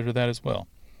can consider that as well.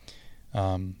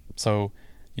 Then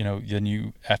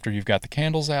after you've got the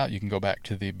candles out, you can go back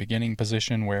to the beginning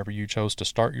position wherever you chose to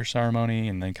start your ceremony,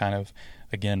 and then kind of,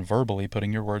 again, verbally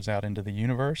putting your words out into the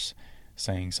universe,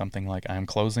 saying something like, I'm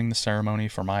closing the ceremony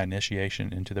for my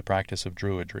initiation into the practice of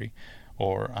Druidry,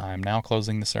 or I'm now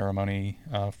closing the ceremony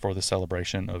for the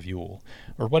celebration of Yule,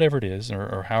 or whatever it is,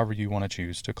 or however you want to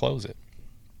choose to close it.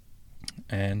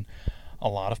 And a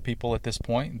lot of people at this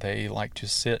point, they like to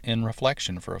sit in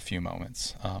reflection for a few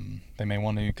moments. They may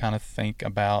want to kind of think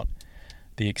about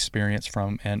the experience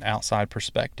from an outside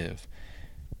perspective.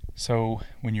 So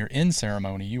when you're in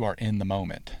ceremony, you are in the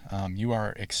moment. You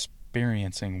are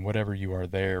experiencing whatever you are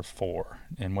there for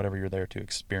and whatever you're there to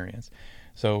experience.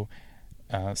 So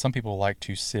some people like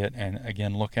to sit and,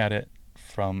 again, look at it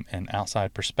from an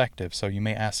outside perspective. So you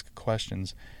may ask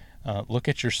questions. Look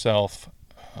at yourself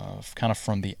kind of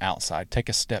from the outside. Take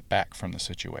a step back from the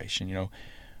situation.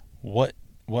 What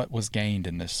was gained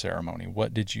in this ceremony?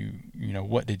 What did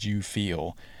you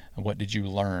feel? What did you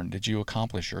learn? Did you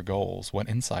accomplish your goals? What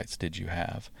insights did you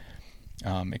have?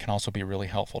 It can also be really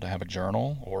helpful to have a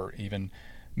journal, or even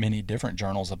many different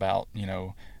journals about,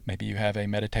 maybe you have a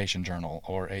meditation journal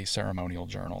or a ceremonial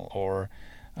journal or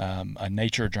a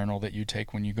nature journal that you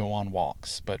take when you go on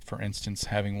walks. But for instance,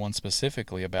 having one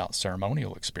specifically about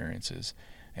ceremonial experiences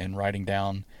and writing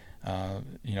down,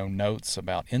 notes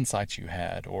about insights you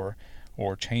had or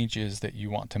changes that you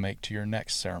want to make to your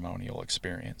next ceremonial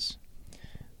experience.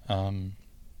 Or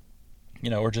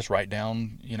just write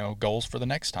down, goals for the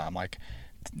next time. Like,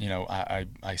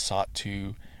 I sought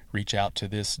to reach out to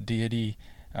this deity.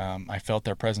 I felt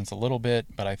their presence a little bit,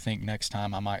 but I think next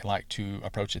time I might like to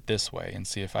approach it this way and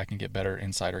see if I can get better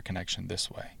insight or connection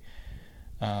this way.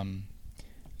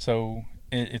 So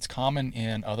it's common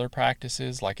in other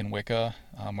practices, like in Wicca.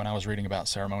 When I was reading about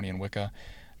ceremony in Wicca,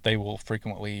 they will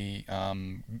frequently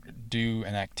do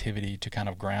an activity to kind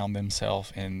of ground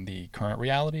themselves in the current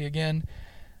reality again.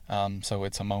 So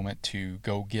it's a moment to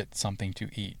go get something to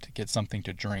eat, get something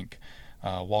to drink,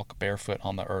 walk barefoot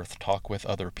on the earth, talk with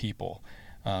other people,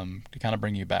 to kind of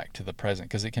bring you back to the present.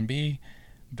 Because it can be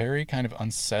very kind of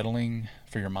unsettling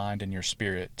for your mind and your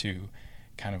spirit to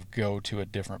kind of go to a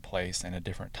different place and a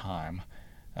different time,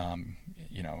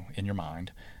 in your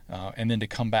mind, and then to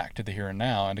come back to the here and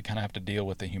now and to kind of have to deal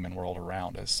with the human world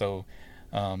around us. So,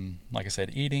 like I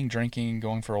said, eating, drinking,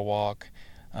 going for a walk,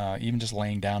 even just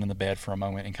laying down in the bed for a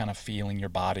moment and kind of feeling your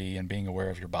body and being aware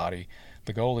of your body.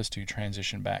 The goal is to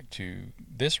transition back to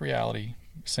this reality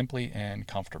simply and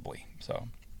comfortably.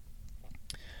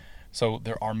 So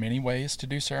there are many ways to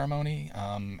do ceremony,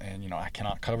 and I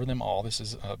cannot cover them all. This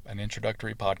is an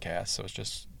introductory podcast, so it's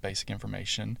just basic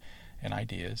information and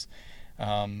ideas.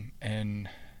 And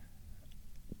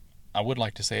I would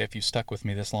like to say, if you stuck with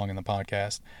me this long in the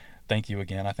podcast, thank you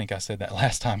again. I think I said that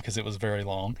last time because it was very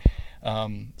long.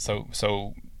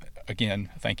 So again,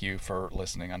 thank you for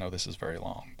listening. I know this is very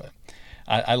long, but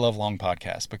I love long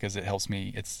podcasts because it helps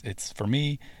me. It's for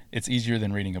me, it's easier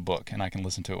than reading a book, and I can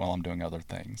listen to it while I'm doing other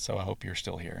things. So I hope you're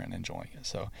still here and enjoying it.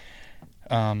 So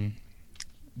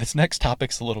this next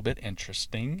topic's a little bit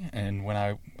interesting, and when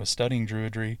I was studying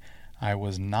Druidry, I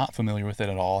was not familiar with it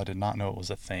at all. I did not know it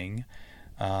was a thing.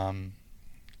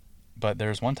 But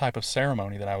there's one type of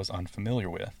ceremony that I was unfamiliar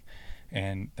with,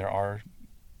 and there are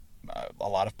a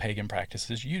lot of pagan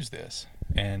practices use this,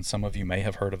 and some of you may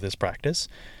have heard of this practice.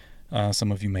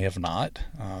 Some of you may have not.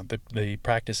 The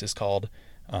practice is called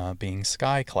being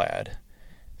skyclad.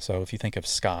 So if you think of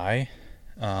sky,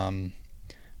 the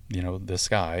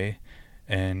sky,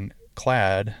 and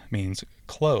clad means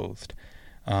clothed.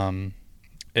 The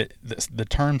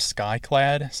term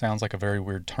skyclad sounds like a very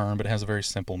weird term, but it has a very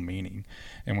simple meaning.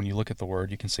 And when you look at the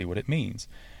word, you can see what it means.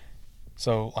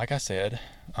 So, like I said,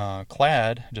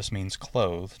 clad just means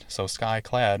clothed. So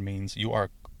skyclad means you are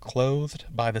clothed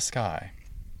by the sky.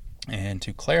 And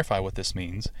to clarify what this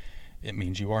means, it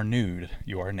means you are nude,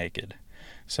 you are naked.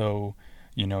 So,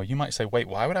 you might say, wait,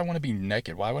 why would I want to be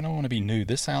naked? Why would I want to be nude?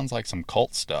 This sounds like some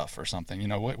cult stuff or something.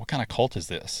 What kind of cult is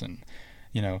this? And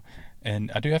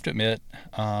I do have to admit,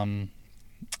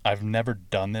 I've never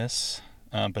done this,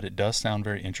 but it does sound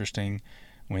very interesting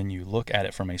when you look at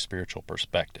it from a spiritual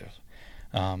perspective.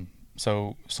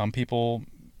 So some people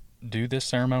do this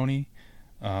ceremony,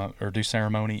 or do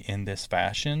ceremony in this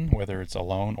fashion, whether it's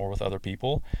alone or with other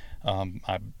people.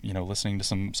 Listening to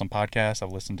some podcasts,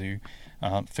 I've listened to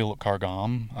Philip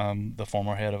Cargam, the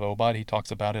former head of OBOD. He talks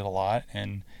about it a lot,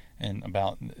 and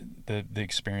about the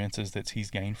experiences that he's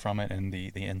gained from it and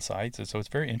the insights. And so it's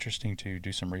very interesting to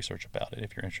do some research about it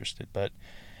if you're interested. But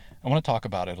I want to talk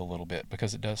about it a little bit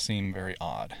because it does seem very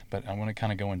odd, but I want to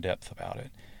kind of go in depth about it.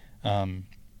 I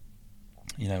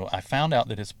found out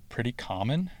that it's pretty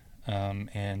common,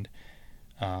 and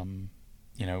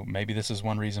maybe this is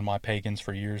one reason why pagans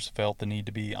for years felt the need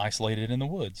to be isolated in the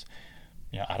woods.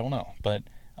 I don't know, but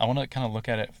I want to kind of look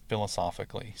at it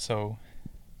philosophically. So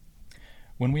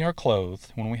when we are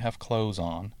clothed, when we have clothes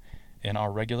on in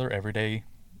our regular everyday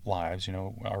lives,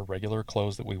 our regular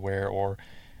clothes that we wear, or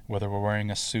whether we're wearing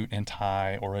a suit and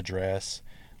tie or a dress,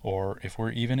 or if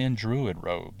we're even in druid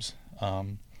robes,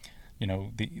 the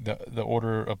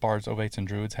order of bards, ovates, and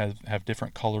druids have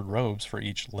different colored robes for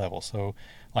each level. So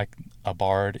like a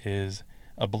bard wears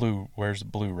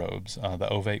blue robes, the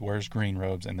ovate wears green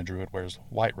robes, and the druid wears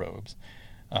white robes.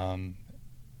 The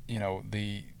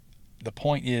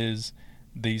point is,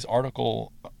 these articles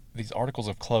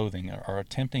of clothing are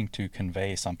attempting to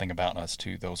convey something about us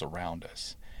to those around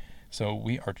us. So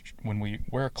when we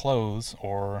wear clothes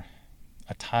or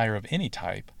attire of any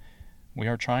type, we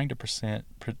are trying to present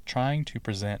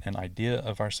an idea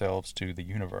of ourselves to the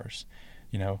universe.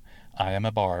 I am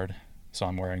a bard, so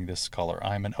I'm wearing this color.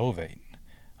 I'm an ovate,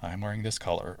 I'm wearing this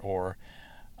color. Or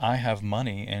I have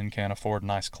money and can afford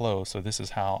nice clothes, so this is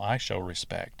how I show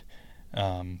respect.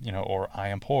 Or I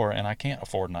am poor and I can't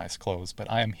afford nice clothes,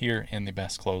 but I am here in the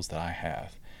best clothes that I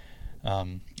have.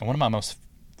 One of my most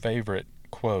favorite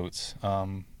quotes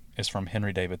is from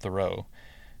Henry David Thoreau,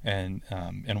 and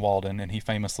in Walden, and he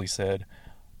famously said,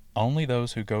 "Only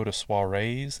those who go to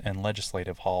soirees and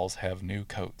legislative halls have new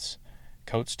coats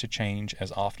to change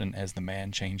as often as the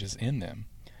man changes in them.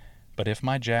 But if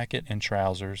my jacket and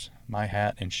trousers, my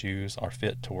hat and shoes are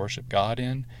fit to worship God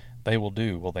in, they will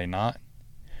do, will they not?"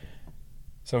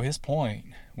 So his point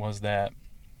was that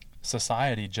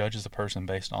society judges a person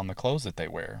based on the clothes that they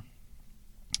wear,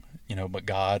 but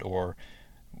God, or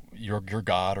your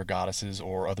god or goddesses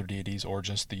or other deities or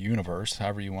just the universe,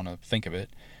 however you want to think of it,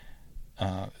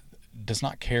 uh, does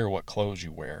not care what clothes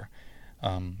you wear.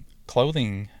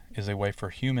 Clothing is a way for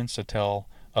humans to tell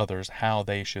others how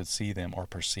they should see them or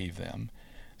perceive them.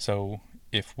 So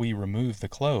if we remove the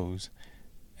clothes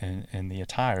and the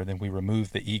attire, then we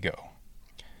remove the ego.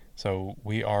 So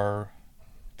we are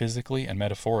physically and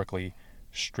metaphorically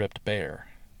stripped bare,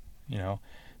 you know.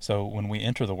 So when we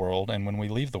enter the world and when we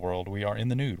leave the world, we are in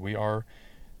the nude. We are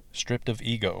stripped of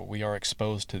ego. We are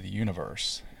exposed to the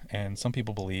universe. And some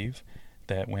people believe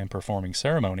that when performing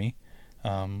ceremony,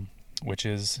 which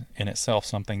is in itself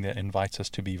something that invites us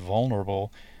to be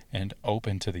vulnerable and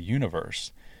open to the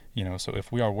universe, you know, so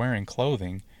if we are wearing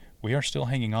clothing, we are still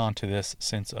hanging on to this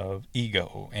sense of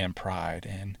ego and pride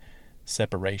and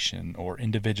separation or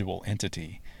individual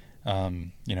entity.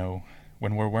 You know,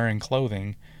 when we're wearing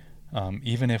clothing,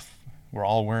 even if we're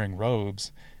all wearing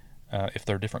robes, if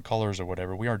they're different colors or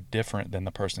whatever, we are different than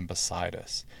the person beside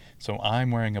us. So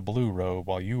I'm wearing a blue robe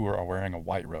while you are wearing a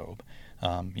white robe.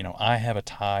 You know, I have a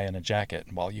tie and a jacket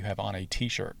while you have on a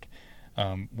t-shirt.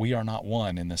 We are not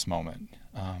one in this moment.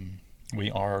 We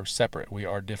are separate. We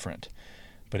are different.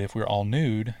 But if we're all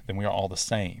nude, then we are all the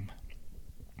same.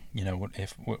 You know,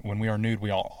 when we are nude, we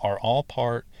all are all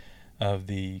part of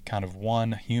the kind of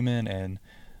one human and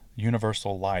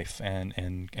universal life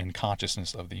and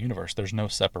consciousness of the universe. There's no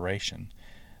separation.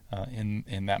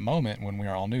 In that moment, when we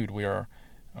are all nude, we are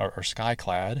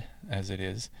skyclad, as it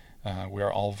is. We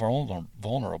are all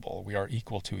vulnerable. We are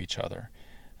equal to each other.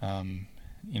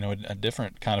 You know, a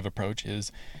different kind of approach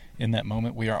is, in that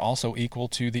moment, we are also equal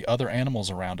to the other animals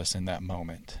around us in that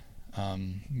moment.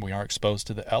 We are exposed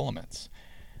to the elements.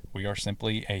 We are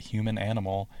simply a human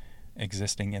animal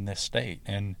existing in this state.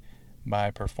 And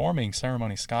by performing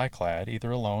ceremony skyclad,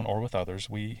 either alone or with others,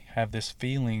 we have this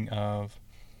feeling of,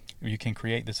 you can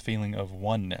create this feeling of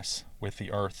oneness with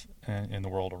the earth and in the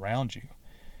world around you.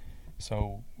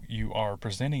 So you are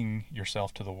presenting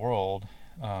yourself to the world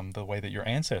the way that your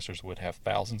ancestors would have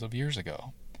thousands of years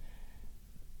ago.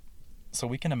 So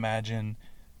we can imagine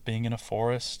being in a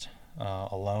forest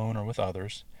alone or with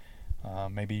others.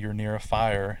 Maybe you're near a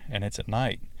fire and it's at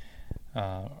night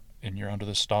and you're under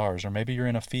the stars, or maybe you're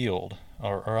in a field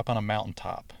or up on a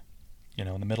mountaintop, you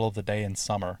know, in the middle of the day in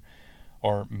summer,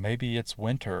 or maybe it's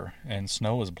winter and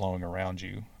snow is blowing around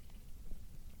you.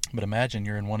 But imagine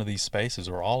you're in one of these spaces,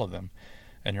 or all of them,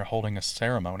 and you're holding a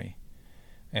ceremony,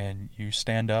 and you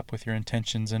stand up with your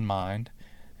intentions in mind,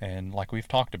 and like we've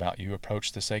talked about, you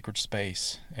approach the sacred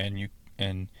space, and you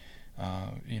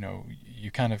know, you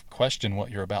kind of question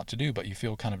what you're about to do, but you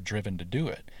feel kind of driven to do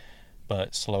it.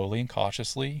 But slowly and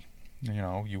cautiously, you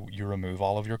know, you remove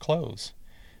all of your clothes.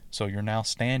 So you're now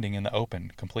standing in the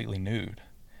open, completely nude.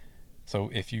 So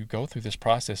if you go through this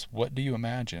process, what do you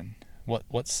imagine?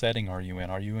 What setting are you in?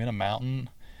 Are you in a mountain?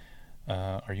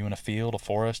 Are you in a field, a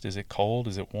forest? Is it cold?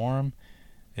 Is it warm?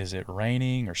 Is it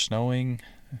raining or snowing?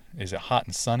 Is it hot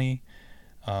and sunny?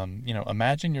 You know,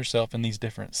 imagine yourself in these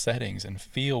different settings and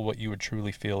feel what you would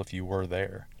truly feel if you were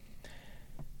there.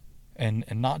 And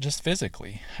not just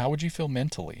physically. How would you feel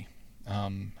mentally?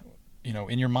 You know,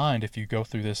 in your mind, if you go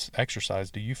through this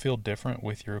exercise, do you feel different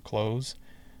with your clothes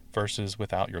versus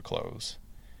without your clothes?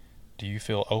 Do you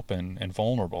feel open and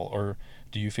vulnerable, or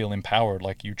do you feel empowered,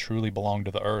 like you truly belong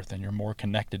to the earth and you're more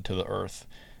connected to the earth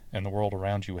and the world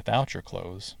around you without your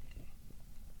clothes?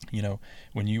 You know,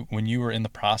 when you were in the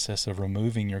process of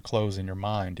removing your clothes in your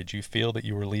mind, did you feel that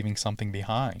you were leaving something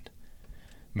behind?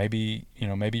 Maybe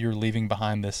you're leaving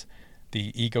behind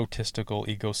the egotistical,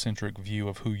 egocentric view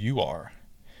of who you are.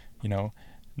 You know,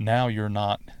 now you're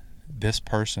not this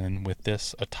person with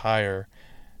this attire,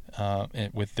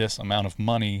 with this amount of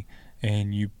money,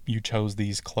 and you chose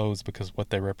these clothes because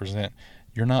what they represent.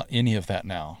 You're not any of that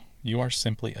now. You are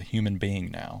simply a human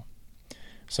being now.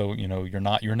 So, you know, you're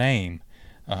not your name.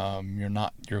 You're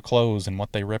not your clothes and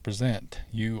what they represent.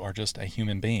 You are just a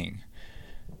human being.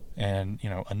 And, you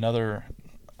know, another,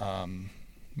 one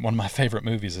of my favorite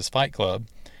movies is Fight Club.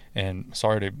 And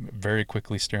sorry to very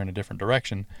quickly steer in a different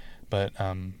direction, but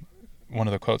one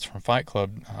of the quotes from Fight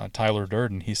Club, Tyler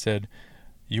Durden, he said,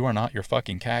 "You are not your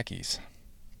fucking khakis."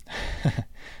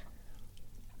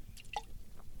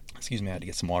 Excuse me, I had to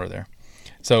get some water there.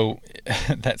 So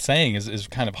that saying is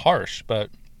kind of harsh, but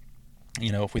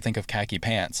you know, if we think of khaki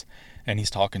pants, and he's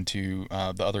talking to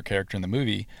the other character in the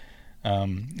movie,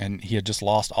 and he had just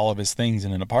lost all of his things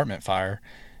in an apartment fire,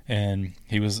 and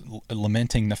he was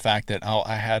lamenting the fact that, oh,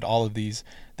 I had all of this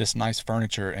nice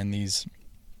furniture and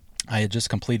I had just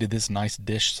completed this nice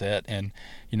dish set, and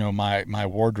you know, my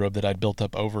wardrobe that I'd built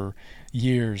up over,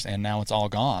 years and now it's all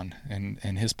gone. And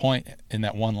his point in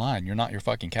that one line, you're not your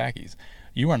fucking khakis.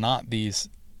 You are not these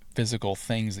physical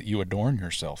things that you adorn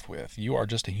yourself with. You are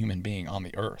just a human being on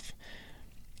the earth.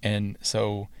 And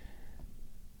so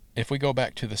if we go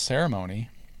back to the ceremony,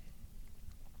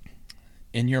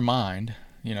 in your mind,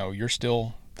 you're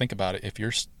still, think about it, if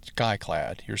you're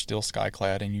skyclad, you're still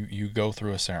skyclad and you go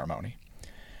through a ceremony.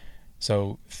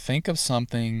 So think of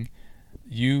something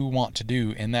you want to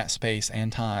do in that space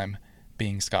and time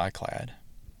being skyclad.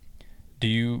 Do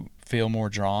you feel more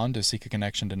drawn to seek a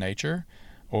connection to nature?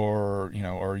 Or,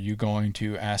 are you going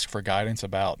to ask for guidance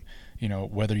about,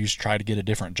 whether you should try to get a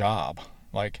different job?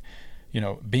 Like,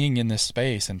 being in this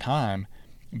space and time,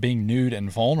 being nude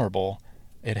and vulnerable,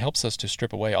 it helps us to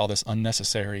strip away all this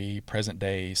unnecessary present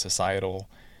day societal,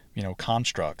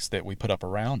 constructs that we put up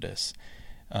around us.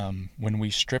 When we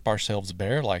strip ourselves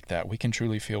bare like that, we can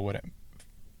truly feel what it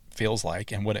feels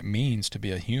like and what it means to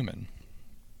be a human.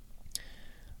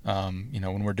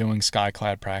 When we're doing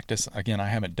skyclad practice, again, I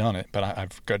haven't done it, but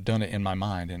I've done it in my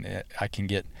mind, and I can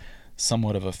get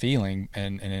somewhat of a feeling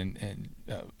and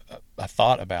a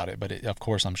thought about it. But of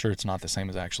course, I'm sure it's not the same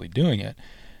as actually doing it.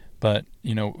 But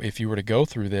if you were to go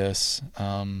through this,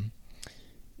 I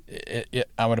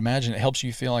would imagine it helps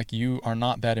you feel like you are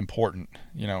not that important,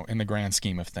 in the grand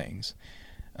scheme of things.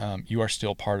 You are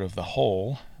still part of the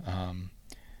whole,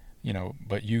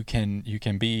 but you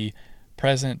can be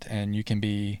present, and you can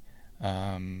be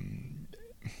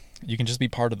you can just be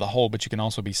part of the whole, but you can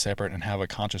also be separate and have a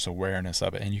conscious awareness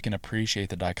of it, and you can appreciate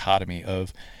the dichotomy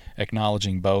of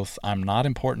acknowledging both. I'm not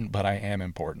important, but I am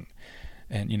important.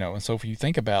 And and so if you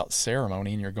think about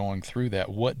ceremony and you're going through that,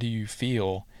 what do you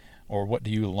feel, or what do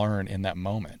you learn in that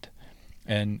moment?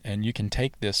 And you can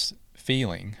take this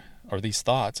feeling or these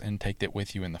thoughts and take that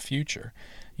with you in the future.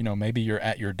 Maybe you're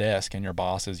at your desk and your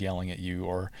boss is yelling at you,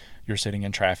 or you're sitting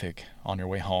in traffic on your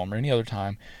way home, or any other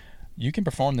time. You can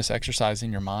perform this exercise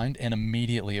in your mind, and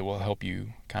immediately it will help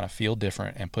you kind of feel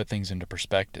different and put things into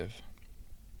perspective.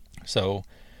 So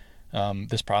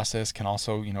this process can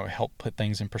also, help put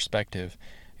things in perspective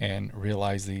and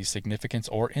realize the significance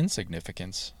or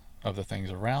insignificance of the things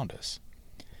around us.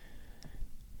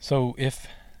 So if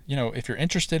you're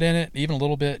interested in it, even a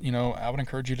little bit, I would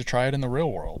encourage you to try it in the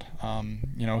real world.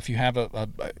 If you have a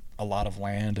lot of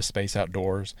land, a space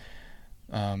outdoors,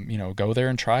 go there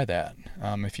and try that.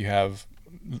 If you have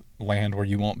land where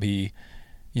you won't be,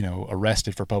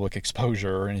 arrested for public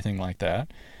exposure or anything like that.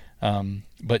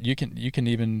 But it can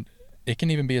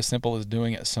even be as simple as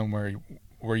doing it somewhere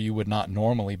where you would not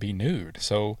normally be nude.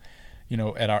 So, in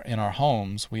our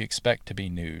homes, we expect to be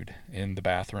nude in the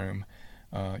bathroom.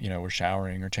 We're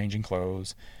showering or changing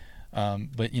clothes.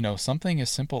 But something as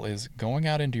simple as going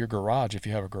out into your garage if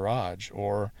you have a garage,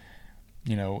 or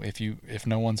if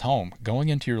no one's home, going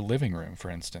into your living room,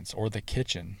 for instance, or the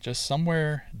kitchen, just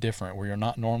somewhere different where you're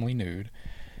not normally nude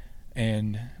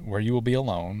and where you will be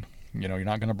alone. You're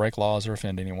not going to break laws or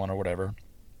offend anyone or whatever,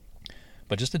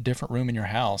 but just a different room in your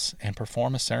house, and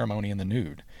perform a ceremony in the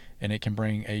nude. And it can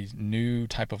bring a new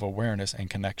type of awareness and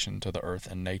connection to the earth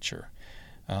and nature.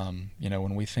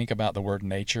 When we think about the word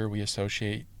nature, we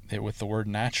associate it with the word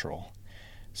natural.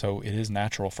 So it is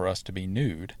natural for us to be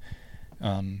nude.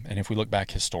 And if we look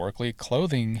back historically,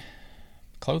 clothing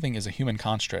is a human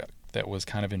construct that was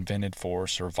kind of invented for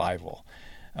survival,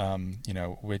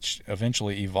 which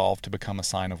eventually evolved to become a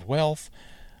sign of wealth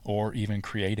or even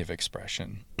creative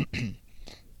expression.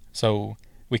 So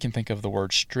we can think of the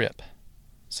word strip,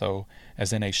 so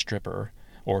as in a stripper,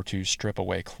 or to strip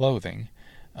away clothing.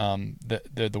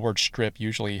 The word strip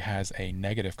usually has a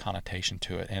negative connotation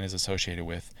to it and is associated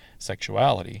with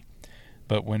sexuality.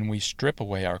 But when we strip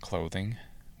away our clothing,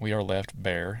 we are left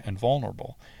bare and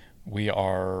vulnerable. We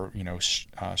are,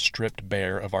 stripped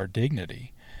bare of our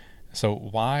dignity. So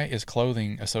why is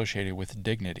clothing associated with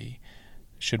dignity?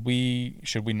 Should we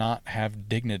not have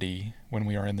dignity when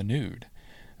we are in the nude?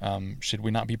 Should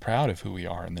we not be proud of who we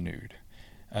are in the nude?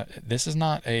 This is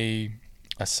not a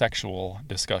sexual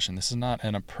discussion. This is not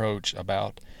an approach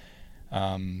about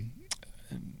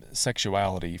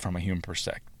sexuality from a human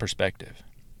perspective.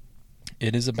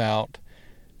 It is about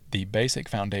the basic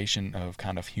foundation of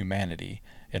kind of humanity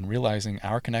and realizing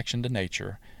our connection to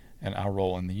nature and our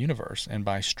role in the universe. And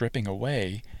by stripping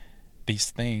away these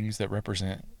things that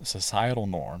represent societal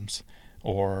norms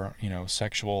or,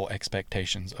 sexual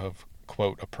expectations of,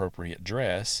 quote, appropriate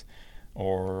dress,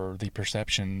 or the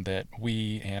perception that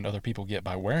we and other people get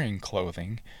by wearing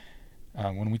clothing,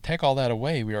 when we take all that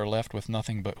away, we are left with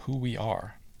nothing but who we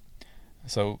are.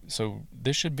 So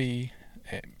this should be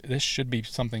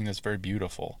something that's very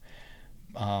beautiful.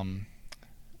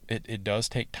 it does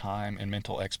take time and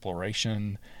mental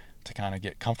exploration to kind of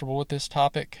get comfortable with this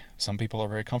topic. Some people are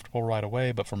very comfortable right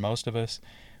away, but for most of us,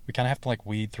 we kind of have to like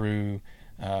weed through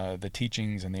the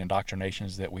teachings and the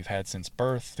indoctrinations that we've had since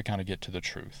birth to kind of get to the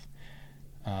truth.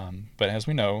 But as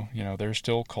we know, there's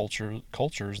still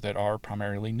cultures that are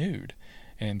primarily nude,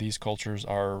 and these cultures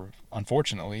are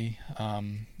unfortunately,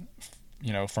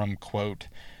 from quote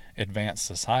advanced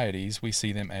societies, we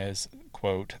see them as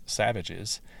quote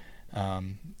savages.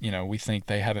 We think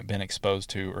they haven't been exposed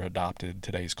to or adopted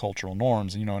today's cultural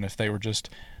norms, and if they were just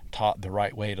taught the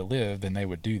right way to live, then they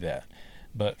would do that.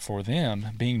 But for them,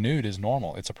 being nude is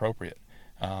normal. It's appropriate.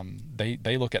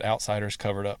 They look at outsiders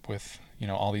covered up with,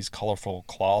 all these colorful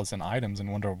cloths and items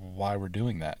and wonder why we're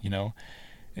doing that.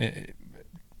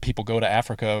 People go to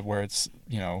Africa where it's,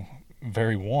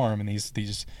 very warm, and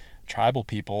these tribal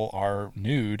people are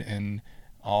nude, and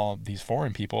all these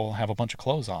foreign people have a bunch of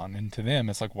clothes on, and to them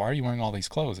it's like, why are you wearing all these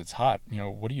clothes? It's hot.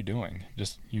 What are you doing?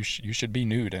 Just you should be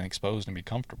nude and exposed and be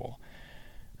comfortable.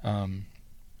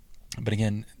 But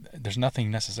again, there's nothing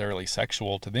necessarily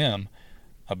sexual to them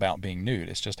about being nude.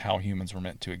 It's just how humans were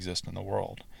meant to exist in the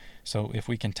world. So if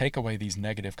we can take away these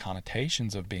negative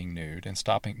connotations of being nude and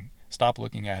stop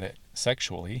looking at it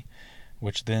sexually,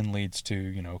 which then leads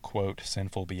to, quote,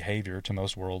 sinful behavior to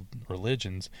most world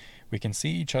religions, we can see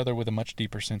each other with a much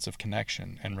deeper sense of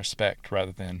connection and respect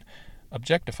rather than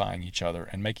objectifying each other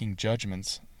and making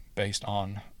judgments based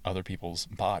on other people's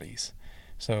bodies.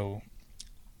 So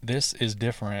this is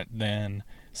different than,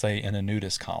 say, in a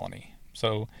nudist colony.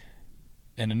 So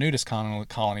in a nudist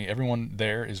colony, everyone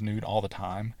there is nude all the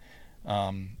time.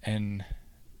 And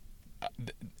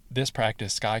this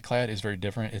practice, skyclad, is very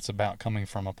different. It's about coming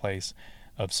from a place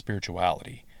of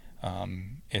spirituality.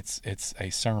 It's a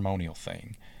ceremonial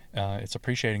thing. It's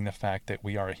appreciating the fact that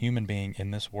we are a human being in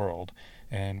this world,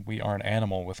 and we are an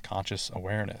animal with conscious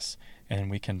awareness, and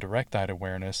we can direct that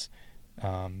awareness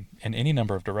in any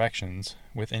number of directions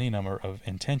with any number of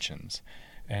intentions.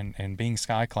 And being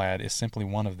skyclad is simply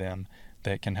one of them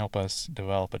that can help us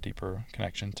develop a deeper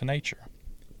connection to nature.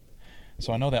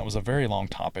 So I know that was a very long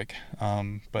topic,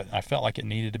 but I felt like it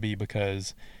needed to be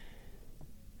because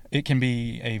it can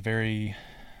be a very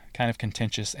kind of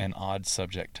contentious and odd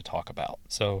subject to talk about.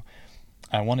 So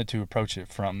I wanted to approach it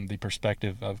from the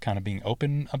perspective of kind of being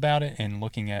open about it and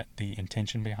looking at the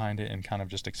intention behind it and kind of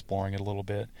just exploring it a little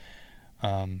bit.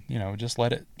 Just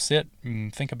let it sit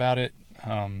and think about it.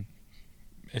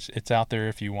 It's out there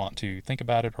if you want to think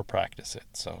about it or practice it.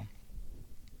 So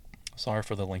sorry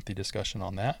for the lengthy discussion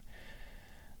on that.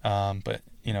 But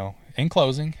in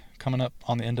closing, coming up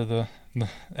on the end of the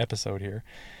episode here,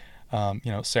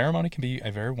 ceremony can be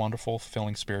a very wonderful,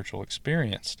 fulfilling spiritual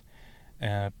experience,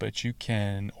 but you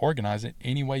can organize it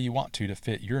any way you want to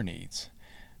fit your needs.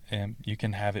 And you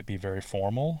can have it be very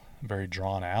formal, very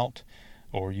drawn out,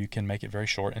 or you can make it very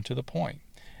short and to the point.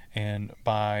 And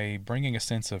by bringing a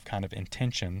sense of kind of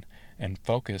intention and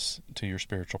focus to your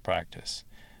spiritual practice,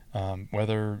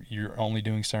 whether you're only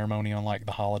doing ceremony on like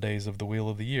the holidays of the wheel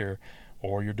of the year,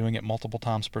 or you're doing it multiple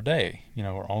times per day,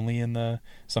 or only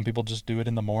some people just do it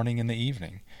in the morning and the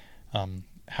evening.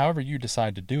 However you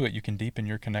decide to do it, you can deepen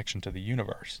your connection to the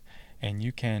universe, and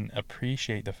you can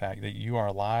appreciate the fact that you are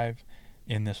alive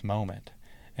in this moment,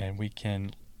 and we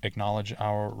can acknowledge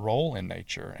our role in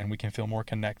nature, and we can feel more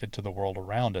connected to the world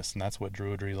around us, and that's what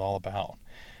Druidry is all about.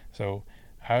 So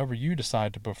however you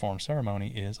decide to perform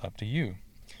ceremony is up to you.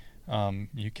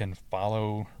 You can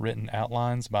follow written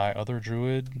outlines by other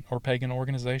Druid or pagan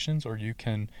organizations, or you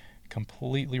can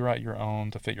completely write your own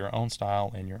to fit your own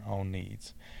style and your own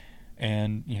needs.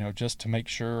 And, just to make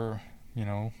sure,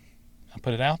 I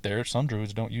put it out there, some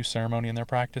Druids don't use ceremony in their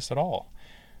practice at all.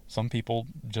 Some people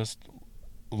just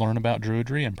learn about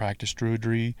Druidry and practice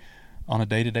Druidry on a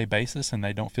day-to-day basis, and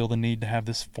they don't feel the need to have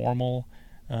this formal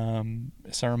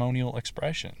ceremonial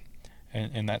expression.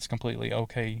 And that's completely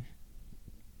okay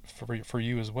for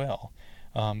you as well.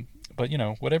 But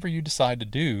whatever you decide to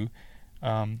do,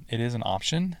 it is an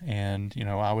option, and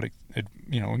I would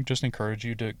just encourage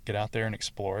you to get out there and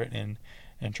explore it and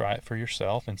try it for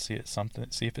yourself and see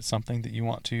if it's something that you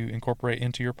want to incorporate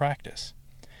into your practice.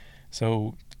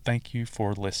 So thank you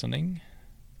for listening,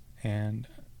 and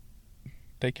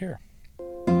take care.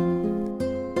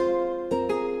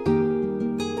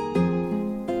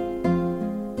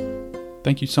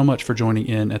 Thank you so much for joining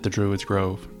in at the Druid's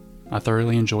Grove. I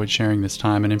thoroughly enjoyed sharing this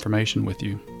time and information with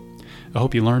you. I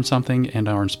hope you learned something and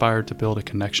are inspired to build a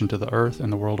connection to the earth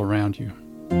and the world around you.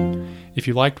 If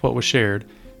you liked what was shared,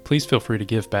 please feel free to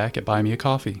give back at Buy Me a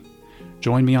Coffee.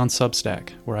 Join me on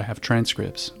Substack, where I have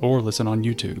transcripts, or listen on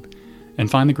YouTube,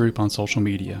 and find the group on social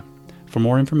media. For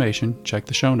more information, check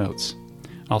the show notes.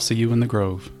 I'll see you in the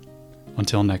grove.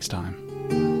 Until next time.